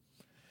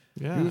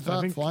 yeah, who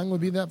thought flying would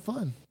be that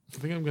fun? I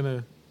think I'm going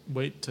to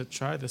wait to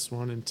try this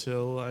one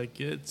until I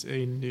get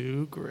a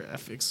new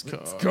graphics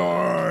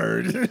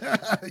card.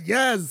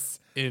 Yes.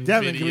 NVIDIA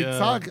Devin, can we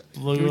talk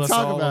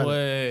about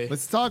it?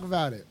 Let's talk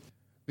about it.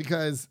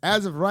 Because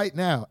as of right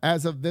now,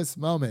 as of this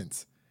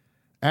moment,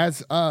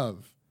 as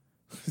of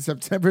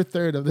September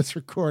 3rd of this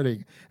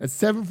recording at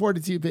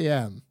 7:42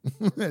 p.m.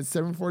 At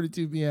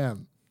 7:42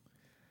 p.m.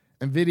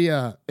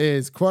 NVIDIA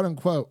is quote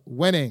unquote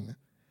winning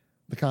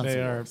the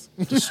console wars.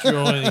 They are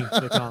destroying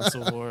the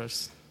console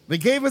wars. They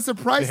gave us a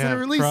price and a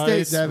release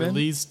date, Devin.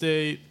 Release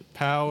date,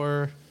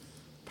 power,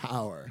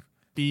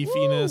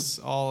 beefiness,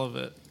 all of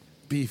it.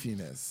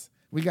 Beefiness.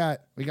 We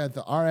got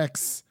the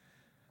RX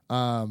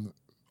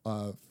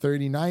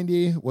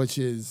 3090, which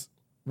is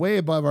way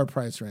above our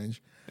price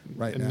range.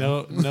 Right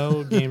now.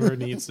 No gamer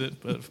needs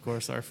it, but of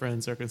course our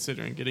friends are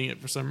considering getting it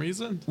for some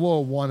reason.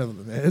 Well, one of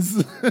them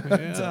is.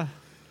 Yeah.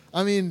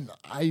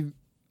 I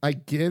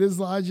get his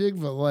logic,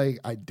 but like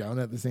I don't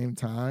at the same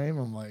time.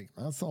 I'm like,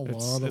 that's a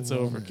lot of It's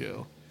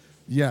overkill.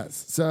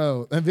 Yes.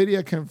 So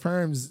NVIDIA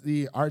confirms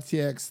the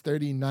RTX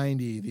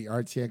 3090, the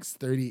RTX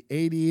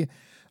 3080.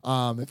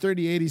 The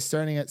 3080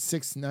 starting at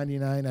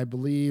 $699. I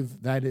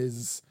believe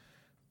that's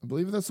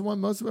the one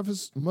most of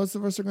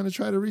us are going to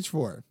try to reach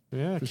for.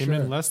 Yeah, it came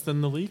in less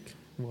than the leak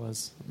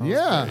was. I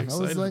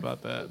was excited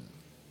about that.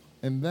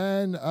 And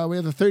then we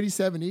have the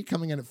 3070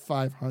 coming in at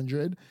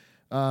 $500.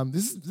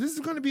 This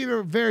is going to be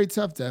very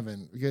tough,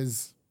 Devin,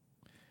 because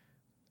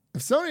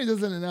if Sony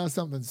doesn't announce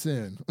something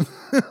soon,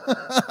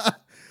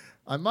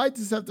 I might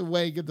just have to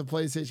wait, get the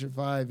PlayStation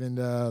 5,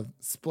 and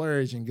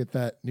splurge and get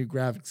that new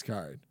graphics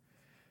card.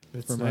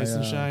 It's nice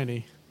and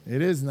shiny.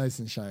 It is nice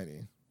and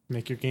shiny.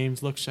 Make your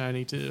games look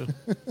shiny too.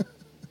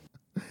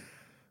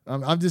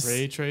 I'm just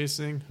ray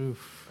tracing.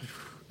 Oof.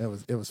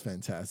 It was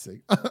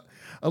fantastic.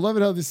 I love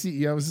it how the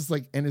CEO was just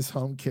like in his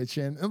home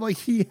kitchen and like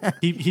he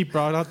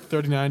brought out the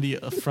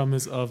 3090 from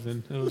his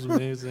oven. It was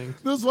amazing.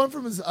 There was one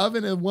from his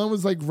oven and one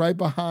was like right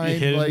behind,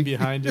 hidden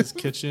behind his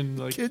kitchen,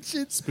 like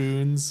kitchen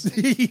spoons.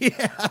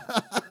 Yeah,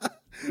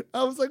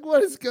 I was like,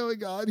 what is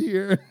going on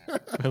here?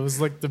 It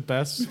was like the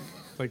best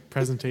like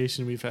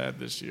presentation we've had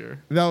this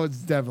year. No, it's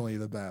definitely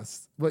the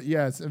best. But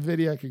yes,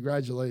 NVIDIA,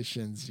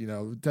 congratulations.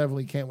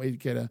 Definitely can't wait to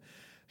get a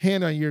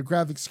hand on your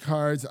graphics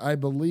cards. I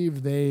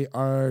believe they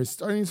are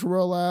starting to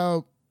roll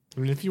out.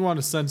 I mean, if you want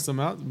to send some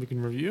out, we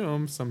can review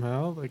them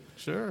somehow. Like,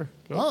 sure.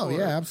 Oh,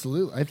 yeah,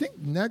 absolutely. I think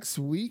next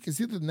week,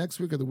 is either next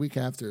week or the week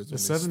after. Is the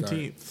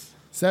 17th.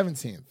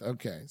 17th.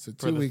 Okay. So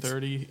 2 weeks. For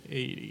the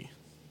 3080.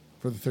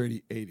 For the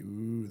 3080.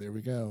 Ooh, there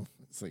we go.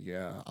 It's like,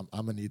 yeah, I'm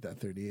going to need that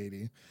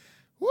 3080.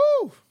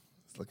 Woo!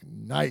 It's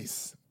looking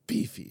nice.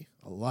 Beefy.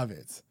 I love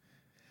it.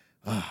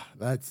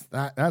 That's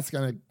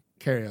going to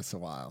carry us a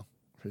while,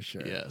 for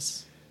sure.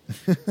 Yes.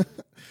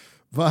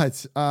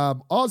 But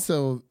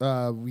also,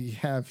 we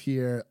have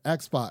here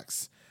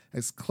Xbox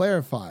has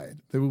clarified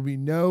there will be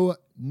no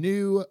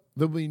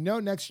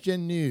next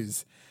gen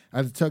news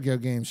at the Tokyo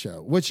Game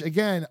Show, which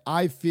again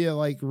I feel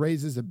like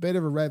raises a bit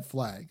of a red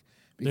flag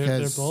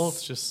because they're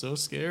both just so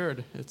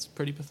scared. It's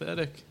pretty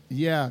pathetic.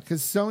 Yeah,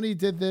 because Sony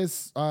did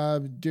this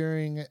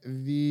during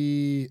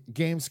the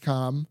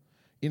Gamescom.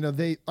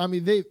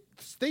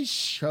 They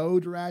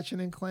showed Ratchet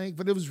and Clank,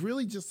 but it was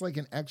really just like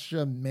an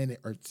extra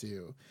minute or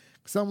two.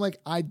 So I'm like,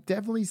 I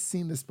definitely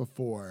seen this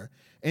before.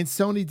 And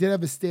Sony did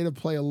have a state of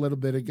play a little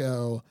bit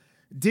ago.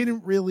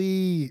 Didn't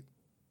really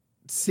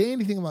say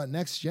anything about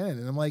next gen.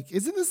 And I'm like,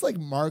 isn't this like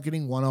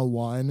marketing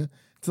 101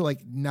 to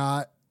like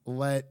not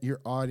let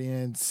your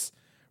audience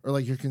or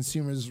like your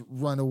consumers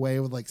run away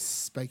with like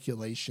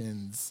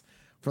speculations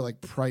for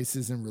like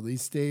prices and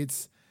release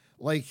dates?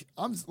 Like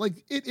I'm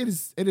like, it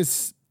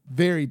is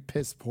very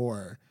piss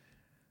poor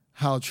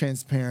how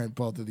transparent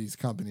both of these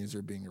companies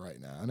are being right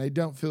now. And I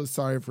don't feel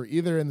sorry for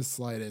either in the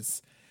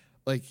slightest.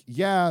 Like,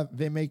 yeah,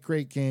 they make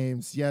great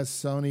games. Yes,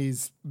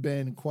 Sony's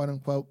been, quote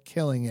unquote,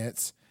 killing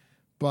it.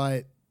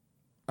 But,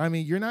 I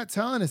mean, you're not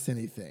telling us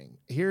anything.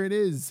 Here it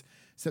is,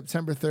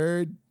 September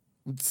 3rd,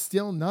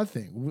 still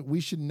nothing. We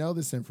should know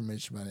this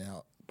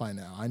information by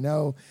now. I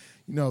know,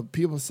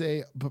 people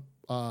say, but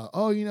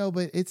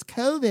it's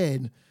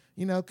COVID.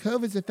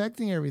 COVID's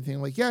affecting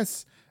everything. Like,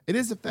 yes, it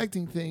is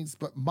affecting things,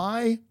 but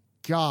my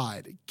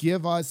God,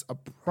 give us a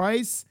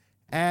price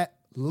at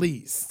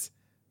least.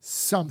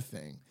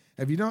 Something.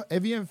 If you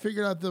haven't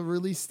figured out the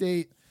release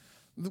date,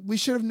 we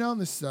should have known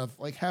this stuff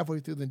like halfway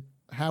through the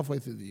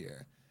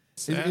year.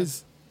 It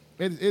is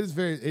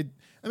very.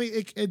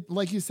 It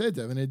like you said,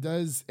 Devin.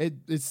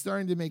 It's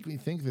starting to make me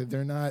think that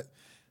they're not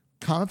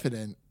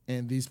confident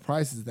in these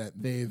prices that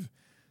they've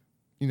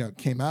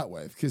came out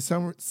with. Because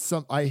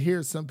some I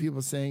hear some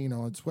people saying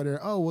on Twitter,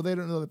 oh well, they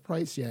don't know the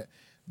price yet.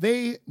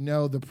 They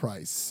know the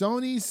price.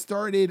 Sony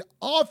started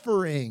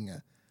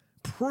offering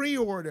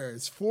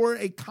pre-orders for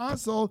a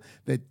console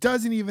that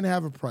doesn't even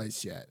have a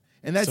price yet.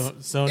 And that's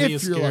Sony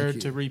is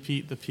scared to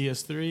repeat the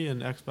PS3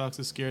 and Xbox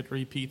is scared to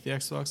repeat the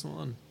Xbox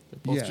One. They're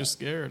both just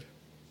scared.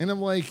 And I'm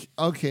like,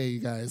 okay, you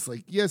guys,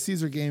 like, yes,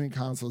 these are gaming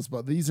consoles,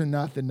 but these are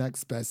not the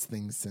next best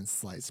thing since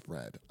sliced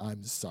bread.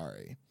 I'm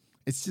sorry.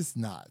 It's just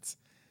not.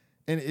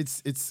 And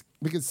it's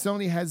because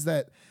Sony has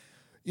that,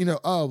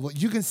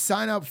 you can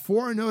sign up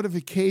for a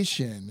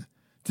notification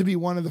to be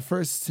one of the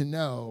first to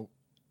know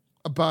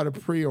about a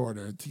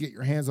pre-order, to get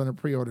your hands on a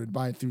pre-order to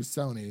buy it through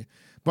Sony,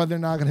 but they're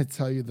not going to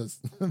tell you the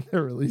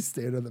release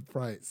date or the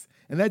price.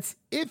 And that's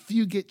if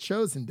you get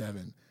chosen,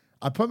 Devin.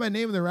 I put my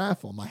name in the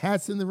raffle. My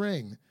hat's in the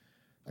ring.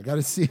 I got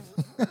to see.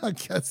 I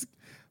guess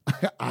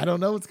I don't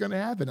know what's going to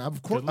happen.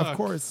 Of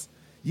course.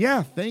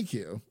 Yeah, thank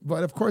you.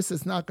 But of course,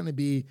 it's not going to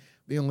be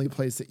the only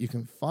place that you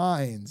can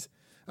find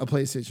a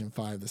PlayStation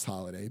 5 this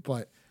holiday.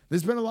 But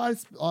there's been a lot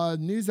of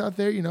news out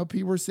there.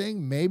 People were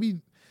saying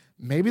maybe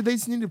they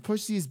just need to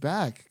push these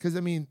back because,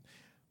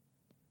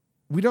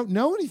 we don't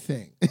know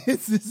anything.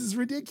 This is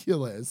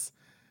ridiculous.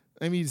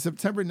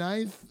 September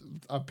 9th,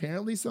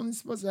 apparently something's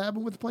supposed to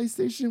happen with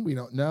PlayStation. We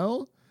don't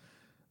know.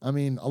 A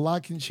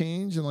lot can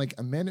change in like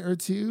a minute or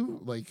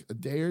two, like a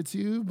day or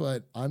two,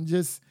 but I'm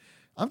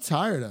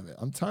tired of it.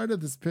 I'm tired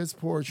of this piss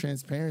poor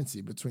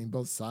transparency between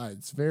both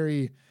sides.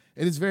 It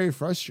is very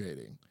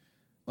frustrating.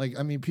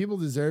 People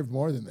deserve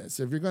more than this.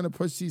 If you're going to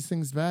push these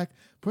things back,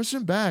 push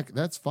them back.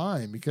 That's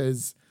fine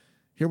because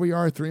here we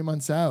are 3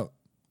 months out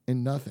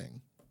and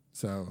nothing.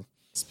 So,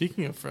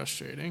 speaking of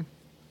frustrating,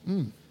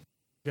 we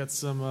got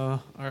some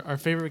our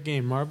favorite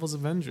game, Marvel's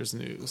Avengers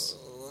news.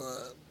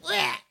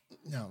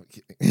 No,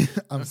 kidding.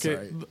 I'm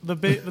sorry. The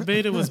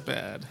beta was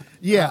bad.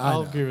 Yeah,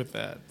 I'll agree with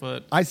that.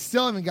 But I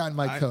still haven't gotten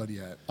my code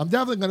yet. I'm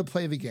definitely going to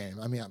play the game.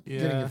 I'm getting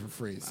it for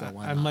free, so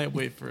why not? I might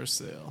wait for a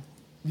sale.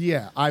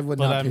 Yeah, I would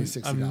not pay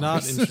 $60. I'm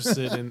not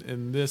interested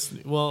in this.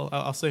 Well,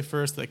 I'll say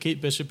first that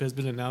Kate Bishop has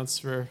been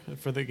announced for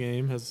the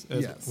game as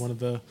one of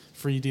the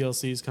free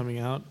DLCs coming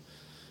out.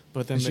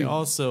 But then they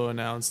also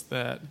announced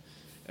that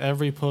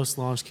every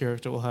post-launch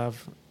character will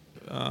have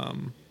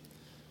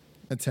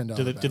a $10.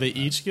 Do they pass.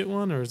 each get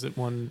one, or is it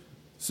one?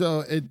 So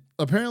it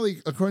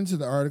apparently, according to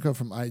the article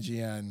from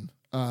IGN,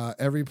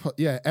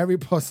 every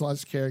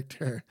post-launch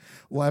character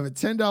will have a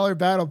 $10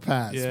 battle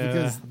pass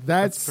because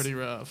that's pretty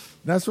rough.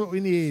 That's what we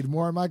need: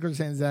 more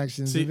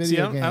microtransactions in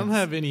video games. I don't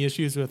have any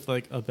issues with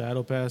like a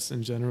battle pass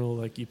in general.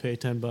 Like you pay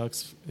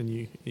 $10 and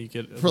you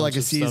get for like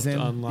a season stuff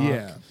to unlock.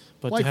 Yeah,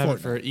 but like to have Fortnite.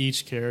 it for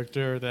each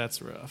character,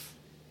 that's rough.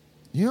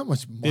 You know how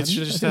much money It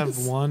should just that have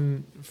is?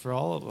 one for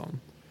all of them.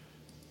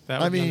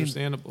 That would be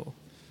understandable.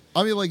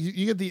 I mean, like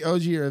you get the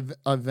OG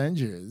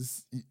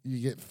Avengers. You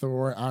get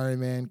Thor, Iron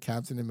Man,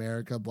 Captain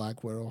America,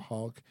 Black Widow,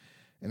 Hulk,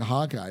 and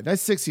Hawkeye.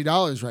 That's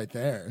 $60 right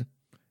there.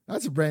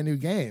 That's a brand new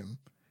game.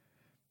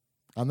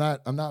 I'm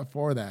not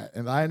for that,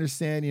 and I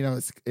understand.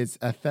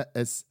 It's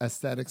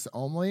aesthetics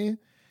only,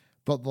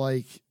 but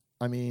like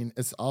I mean,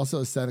 it's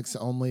also aesthetics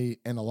only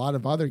in a lot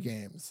of other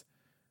games,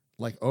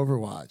 like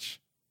Overwatch,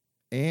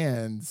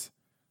 and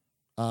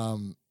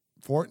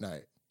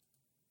Fortnite.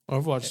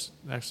 Overwatch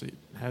actually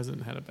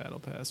hasn't had a battle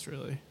pass,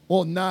 really.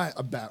 Well, not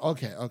a bad.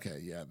 Okay,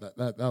 yeah,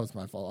 that was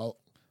my fault.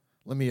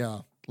 Let me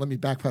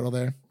backpedal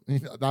there.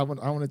 I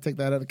want to take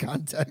that out of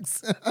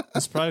context.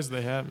 I'm surprised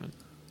they haven't.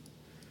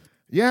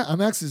 Yeah,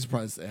 I'm actually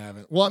surprised they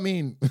haven't. Well, I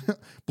mean,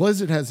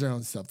 Blizzard has their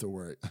own stuff to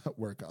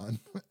work on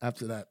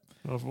after that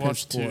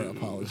Overwatch 2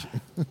 apology.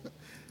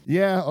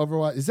 Yeah,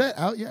 Overwatch, is that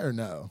out yet or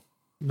no?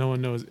 No one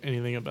knows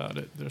anything about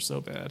it. They're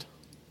so bad.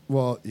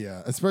 Well,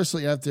 yeah,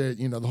 especially after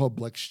the whole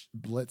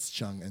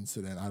Blitzchung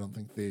incident. I don't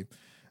think they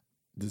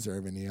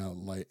deserve any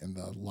light in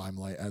the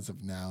limelight as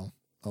of now.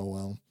 Oh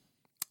well,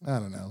 I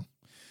don't know.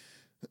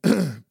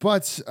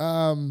 But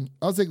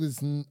I'll take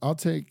this. I'll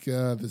take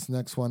this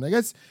next one. I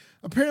guess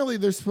apparently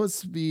they're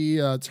supposed to be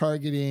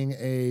targeting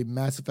a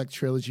Mass Effect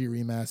trilogy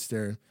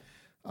remaster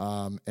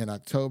in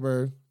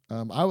October.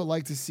 I would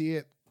like to see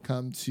it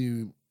come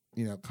to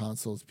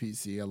consoles,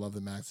 PC. I love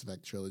the Mass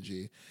Effect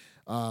trilogy.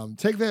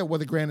 Take that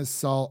with a grain of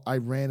salt. I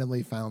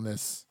randomly found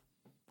this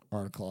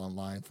article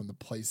online from the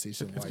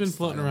PlayStation. It's been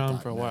floating around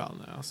for a while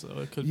now, so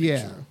it could be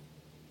true.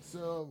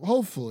 So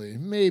hopefully,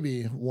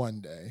 maybe one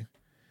day,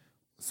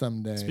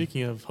 someday.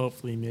 Speaking of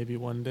hopefully, maybe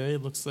one day,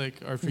 it looks like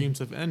our dreams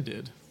have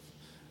ended.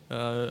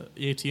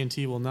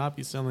 AT&T will not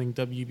be selling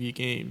WB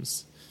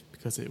games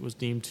because it was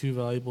deemed too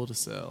valuable to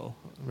sell.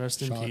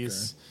 Rest in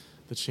peace.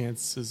 The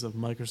chances of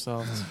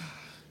Microsoft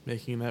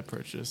making that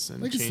purchase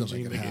and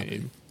changing the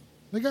game.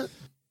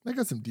 They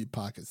got some deep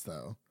pockets,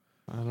 though.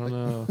 I don't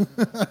know.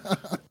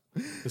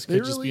 This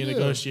could just be a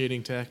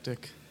negotiating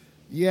tactic.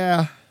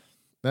 Yeah,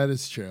 that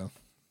is true.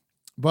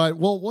 But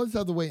we'll just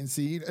have to wait and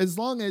see. As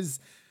long as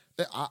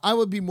I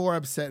would be more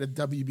upset if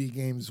WB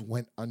Games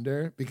went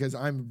under because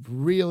I'm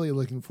really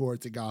looking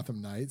forward to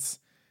Gotham Knights,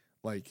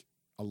 like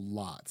a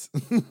lot.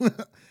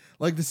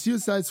 Like the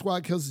Suicide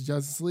Squad kills the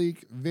Justice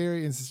League,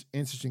 very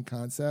interesting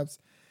concepts,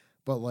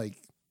 but like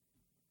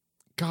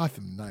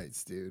Gotham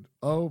Knights, dude.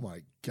 Oh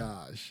my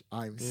gosh,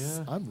 I'm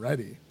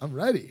ready. I'm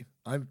ready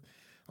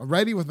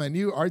with my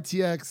new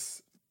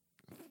RTX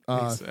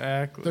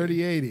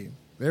 3080.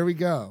 There we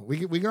go. We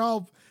can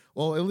all.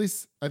 Well, at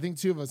least I think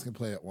two of us can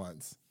play at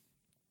once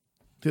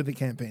through the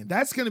campaign.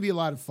 That's going to be a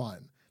lot of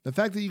fun. The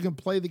fact that you can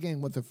play the game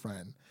with a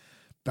friend,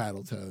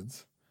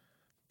 Battletoads.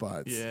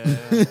 But yeah,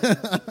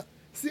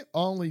 it's the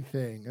only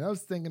thing. And I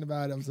was thinking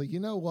about it. I was like, you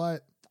know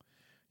what?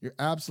 You're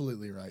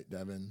absolutely right,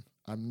 Devin.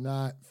 I'm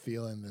not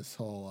feeling this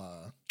whole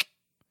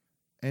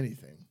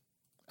anything.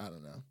 I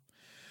don't know.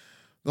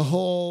 The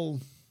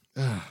whole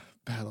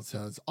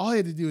Battletoads. All I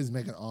had to do is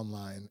make it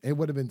online. It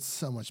would have been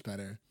so much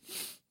better.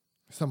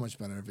 So much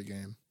better of a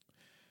game.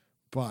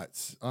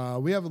 But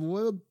we have a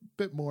little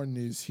bit more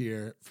news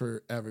here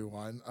for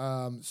everyone.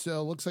 So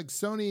it looks like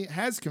Sony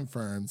has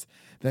confirmed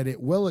that it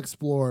will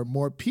explore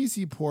more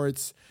PC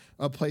ports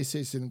of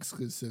PlayStation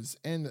exclusives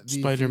in the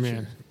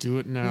Spider-Man, future. do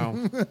it now.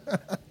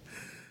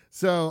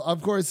 So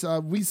of course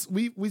we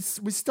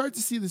start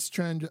to see this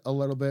trend a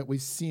little bit.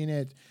 We've seen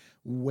it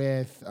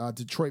with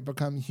Detroit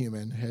Become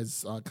Human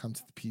has come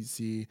to the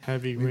PC.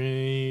 Heavy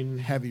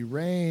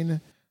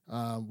Rain.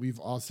 We've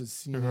also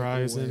seen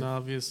Horizon,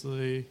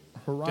 obviously.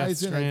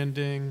 Horizon, Death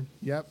Stranding.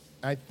 Yep,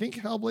 I think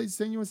Hellblade: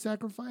 Senua's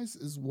Sacrifice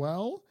as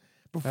well.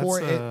 That's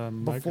a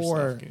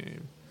Microsoft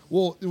game.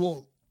 Well,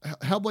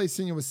 Hellblade: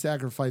 Senua's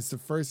Sacrifice, the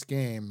first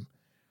game,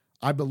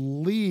 I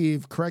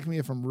believe. Correct me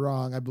if I'm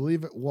wrong. I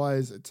believe it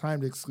was a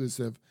timed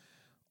exclusive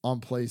on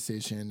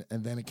PlayStation,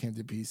 and then it came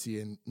to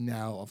PC, and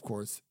now, of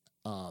course,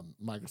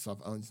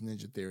 Microsoft owns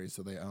Ninja Theory,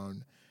 so they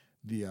own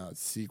the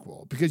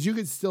sequel, because you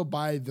can still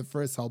buy the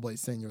first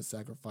Hellblade: Senua's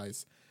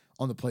Sacrifice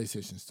on the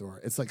PlayStation Store.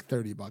 It's like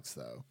 $30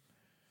 though.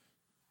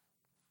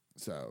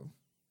 So,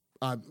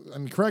 I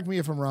mean, correct me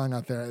if I'm wrong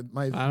out there.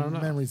 My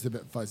memory's a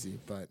bit fuzzy,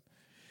 but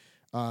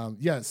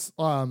yes.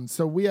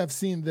 So we have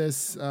seen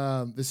this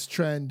this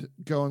trend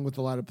going with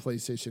a lot of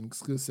PlayStation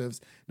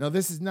exclusives. Now,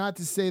 this is not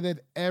to say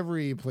that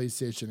every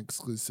PlayStation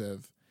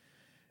exclusive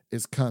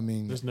is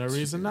coming. There's no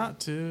reason not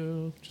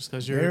to. Just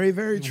because you're very,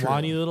 very true.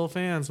 Whiny little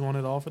fans want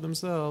it all for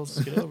themselves.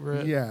 Get over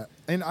it. Yeah.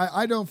 And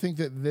I don't think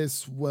that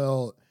this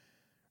will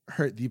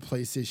hurt the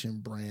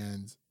PlayStation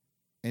brand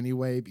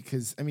anyway,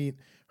 because I mean,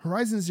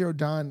 Horizon Zero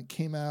Dawn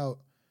came out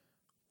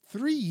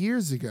 3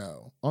 years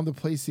ago on the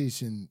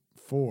PlayStation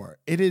 4.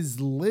 It has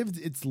lived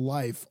its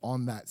life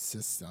on that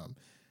system.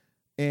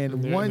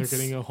 And they're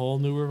getting a whole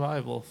new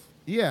revival.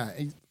 Yeah,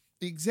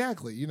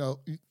 exactly. You know,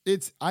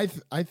 it's I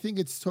think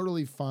it's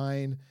totally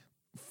fine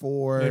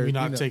for maybe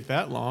not take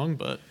that long,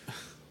 but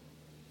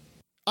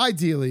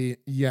ideally,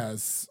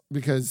 yes,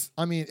 because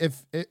I mean,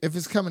 if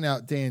it's coming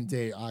out day and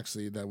date,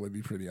 actually, that would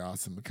be pretty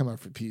awesome. To come out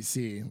for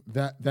PC,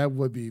 that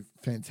would be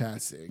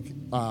fantastic.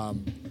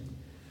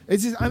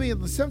 It's just, I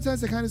mean,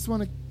 sometimes I kind of just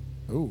want to.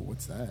 Oh,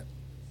 what's that?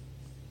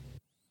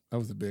 That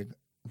was a big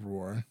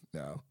roar.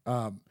 No.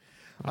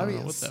 I don't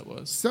know what that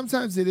was.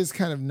 Sometimes it is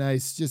kind of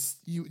nice. Just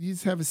you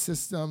just have a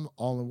system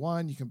all in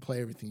one. You can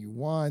play everything you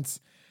want,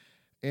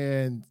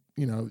 and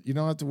you know you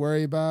don't have to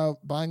worry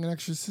about buying an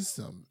extra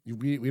system.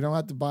 We don't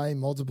have to buy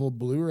multiple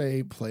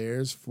Blu-ray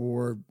players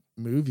for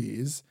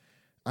movies.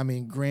 I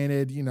mean,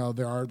 granted, you know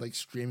there are like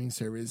streaming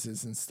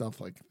services and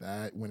stuff like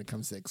that when it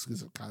comes to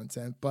exclusive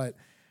content, but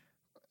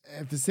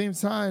at the same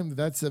time,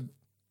 that's a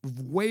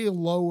way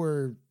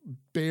lower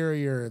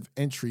barrier of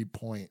entry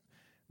point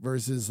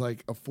versus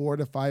like a $400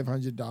 to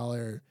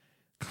 $500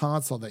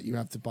 console that you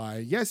have to buy.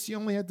 Yes, you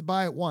only have to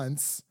buy it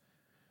once,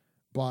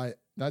 but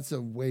that's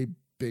a way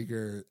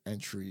bigger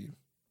entry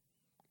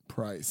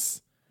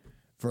price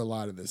for a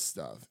lot of this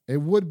stuff. It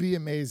would be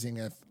amazing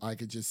if I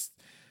could just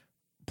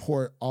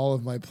port all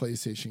of my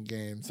PlayStation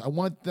games. I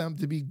want them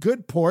to be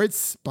good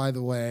ports, by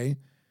the way.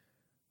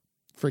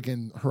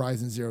 Freaking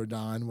Horizon Zero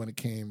Dawn when it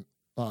came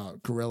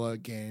Guerrilla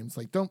Games.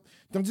 Like don't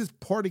just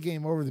port a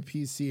game over the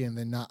PC and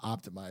then not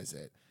optimize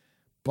it.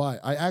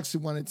 But I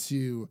actually wanted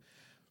to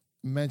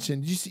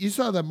mention, you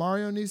saw the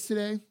Mario news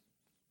today?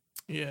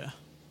 Yeah.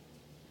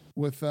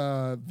 With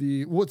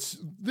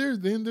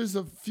there's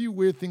a few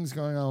weird things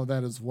going on with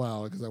that as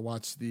well, because I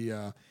watched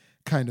the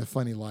kind of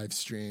funny live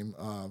stream.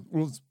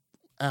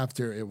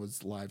 After it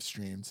was live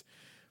streamed.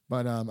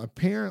 But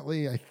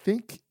apparently I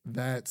think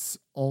that's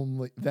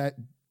only that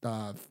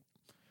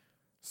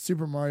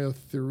Super Mario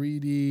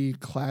 3D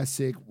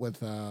Classic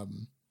with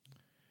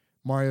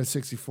Mario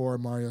 64,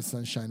 Mario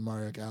Sunshine,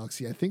 Mario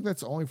Galaxy. I think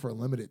that's only for a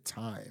limited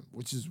time,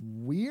 which is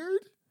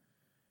weird.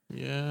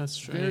 Yeah,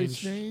 strange. Very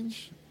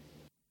strange.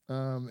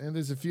 And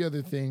there's a few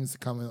other things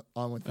coming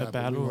on with that. A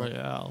Battle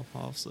Royale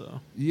also.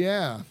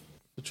 Yeah.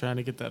 They're trying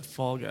to get that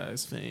Fall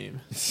Guys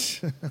fame.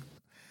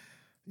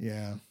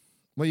 Yeah.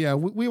 Well, yeah,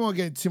 we won't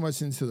get too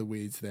much into the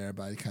weeds there,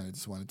 but I kind of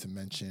just wanted to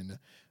mention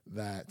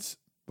that.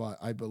 But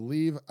I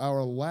believe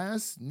our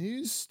last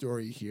news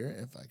story here,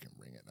 if I can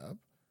bring it up,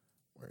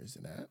 where is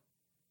it at?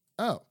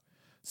 Oh,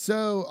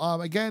 so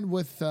again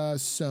with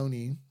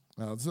Sony,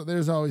 so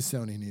there's always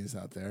Sony news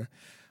out there.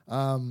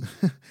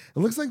 It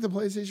looks like the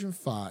PlayStation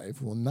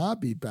 5 will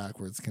not be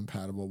backwards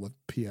compatible with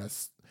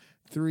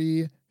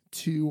PS3,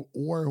 2,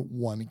 or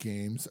 1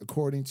 games,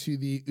 according to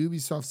the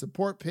Ubisoft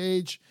support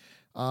page.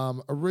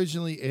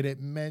 Originally, it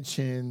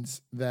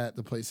mentioned that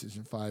the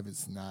PlayStation 5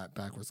 is not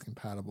backwards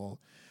compatible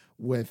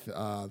with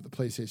the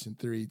PlayStation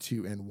 3,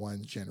 2, and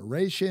 1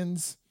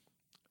 generations.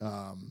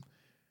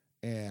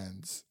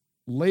 And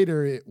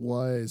later it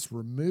was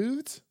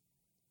removed.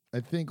 I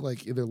think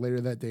like either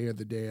later that day or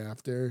the day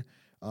after.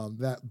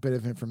 That bit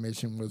of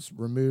information was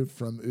removed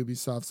from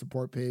Ubisoft's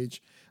support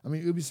page. I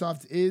mean,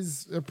 Ubisoft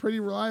is a pretty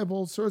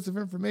reliable source of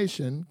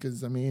information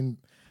because, I mean,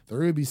 they're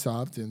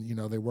Ubisoft and, you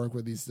know, they work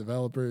with these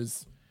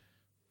developers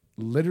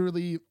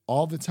literally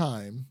all the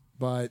time.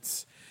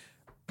 But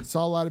I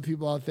saw a lot of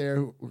people out there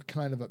who were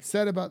kind of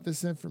upset about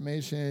this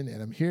information,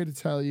 and I'm here to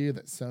tell you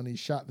that Sony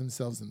shot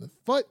themselves in the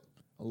foot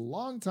a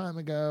long time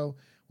ago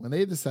when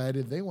they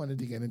decided they wanted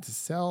to get into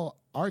cell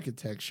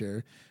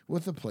architecture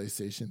with the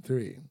PlayStation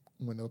 3.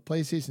 When the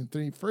PlayStation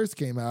 3 first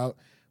came out,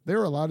 there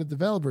were a lot of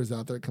developers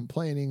out there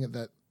complaining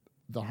that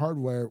the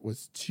hardware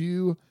was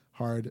too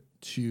hard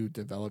to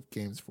develop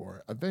games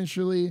for.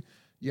 Eventually,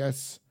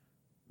 yes,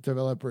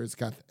 developers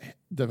got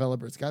the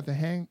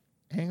hang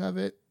of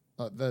it,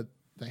 the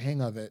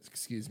hang of it,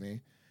 excuse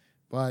me,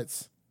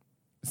 but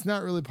it's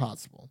not really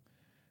possible.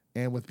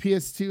 And with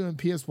PS2 and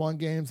PS1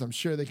 games, I'm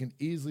sure they can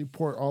easily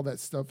port all that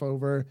stuff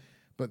over,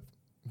 but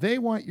they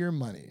want your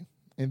money,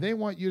 and they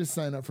want you to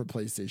sign up for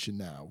PlayStation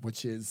Now,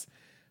 which is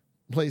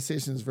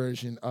PlayStation's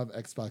version of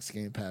Xbox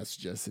Game Pass,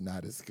 just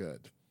not as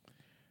good.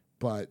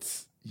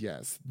 But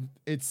yes,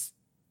 it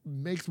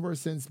makes more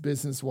sense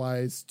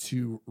business-wise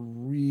to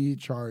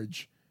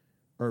recharge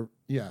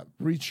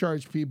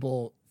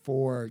people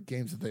for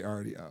games that they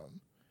already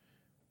own.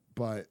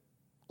 But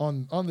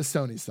on the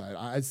Sony side,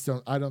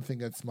 I don't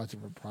think that's much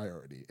of a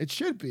priority. It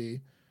should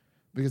be,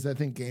 because I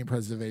think game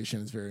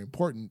preservation is very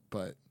important,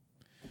 but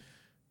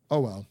oh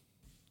well.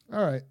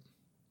 All right.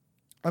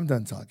 I'm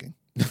done talking.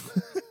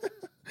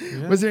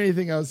 Yeah. Was there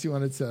anything else you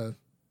wanted to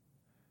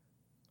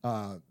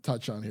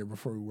touch on here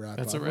before we wrap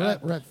That's up? a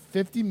wrap. We're at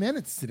 50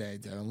 minutes today,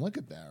 Devin. Look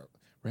at that.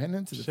 We're heading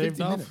into the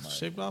 50-minute mark.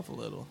 Shaved off a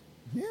little.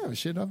 Yeah, we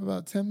shaved off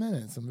about 10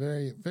 minutes. I'm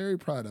very, very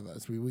proud of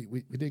us.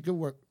 We did good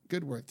work.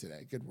 Good work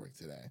today.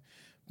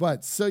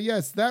 But so,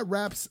 yes, that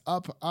wraps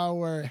up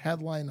our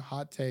headline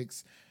hot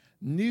takes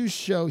news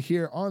show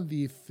here on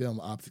the Film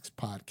Optics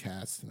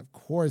Podcast. And of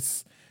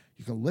course,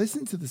 you can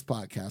listen to this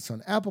podcast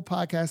on Apple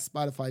Podcasts,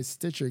 Spotify,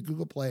 Stitcher,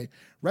 Google Play,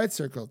 Red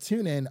Circle,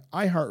 TuneIn,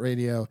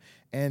 iHeartRadio,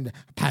 and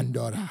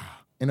Pandora.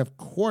 And of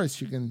course,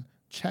 you can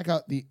check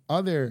out the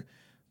other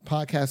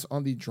podcasts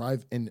on the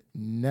Drive-In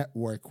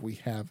Network. We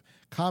have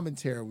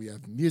commentary, we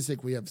have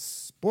music, we have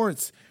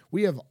sports,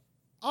 we have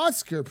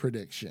Oscar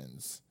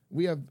predictions,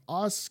 we have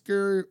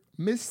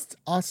missed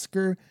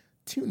Oscar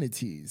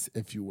opportunities,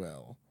 if you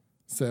will.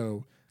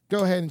 So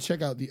go ahead and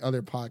check out the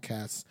other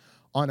podcasts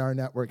on our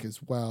network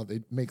as well. They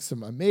make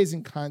some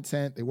amazing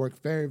content. They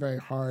work very, very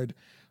hard.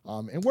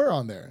 And we're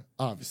on there,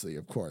 obviously,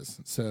 of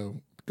course.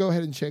 So go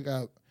ahead and check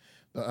out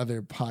the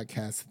other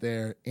podcasts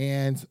there.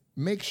 And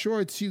make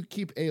sure to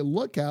keep a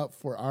lookout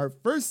for our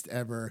first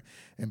ever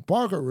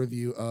embargo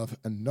review of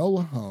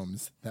Enola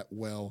Holmes that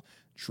will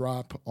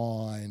drop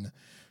on,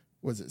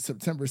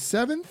 September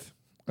 7th?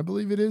 I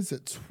believe it is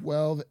at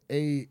 12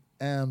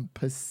 a.m.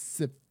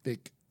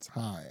 Pacific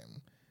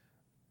time.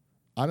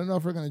 I don't know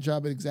if we're going to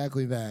drop it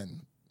exactly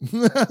then.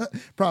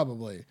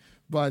 Probably.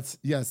 But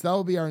yes, that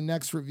will be our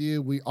next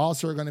review. We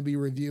also are going to be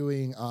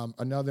reviewing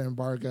another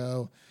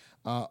embargo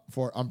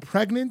for I'm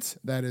Pregnant.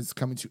 That is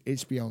coming to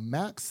HBO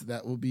Max.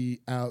 That will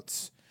be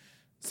out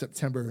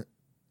September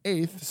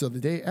 8th, so the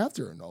day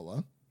after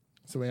Enola.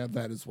 So we have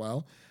that as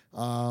well.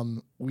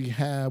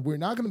 We're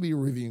not going to be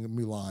reviewing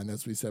Mulan,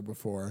 as we said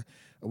before.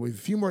 We have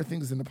a few more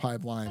things in the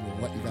pipeline. We'll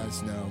let you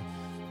guys know.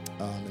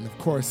 And of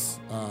course,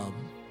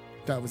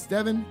 that was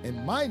Devin,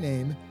 and my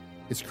name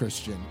is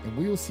Christian, and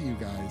we will see you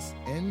guys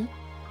in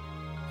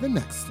the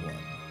next one.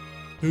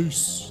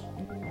 Peace.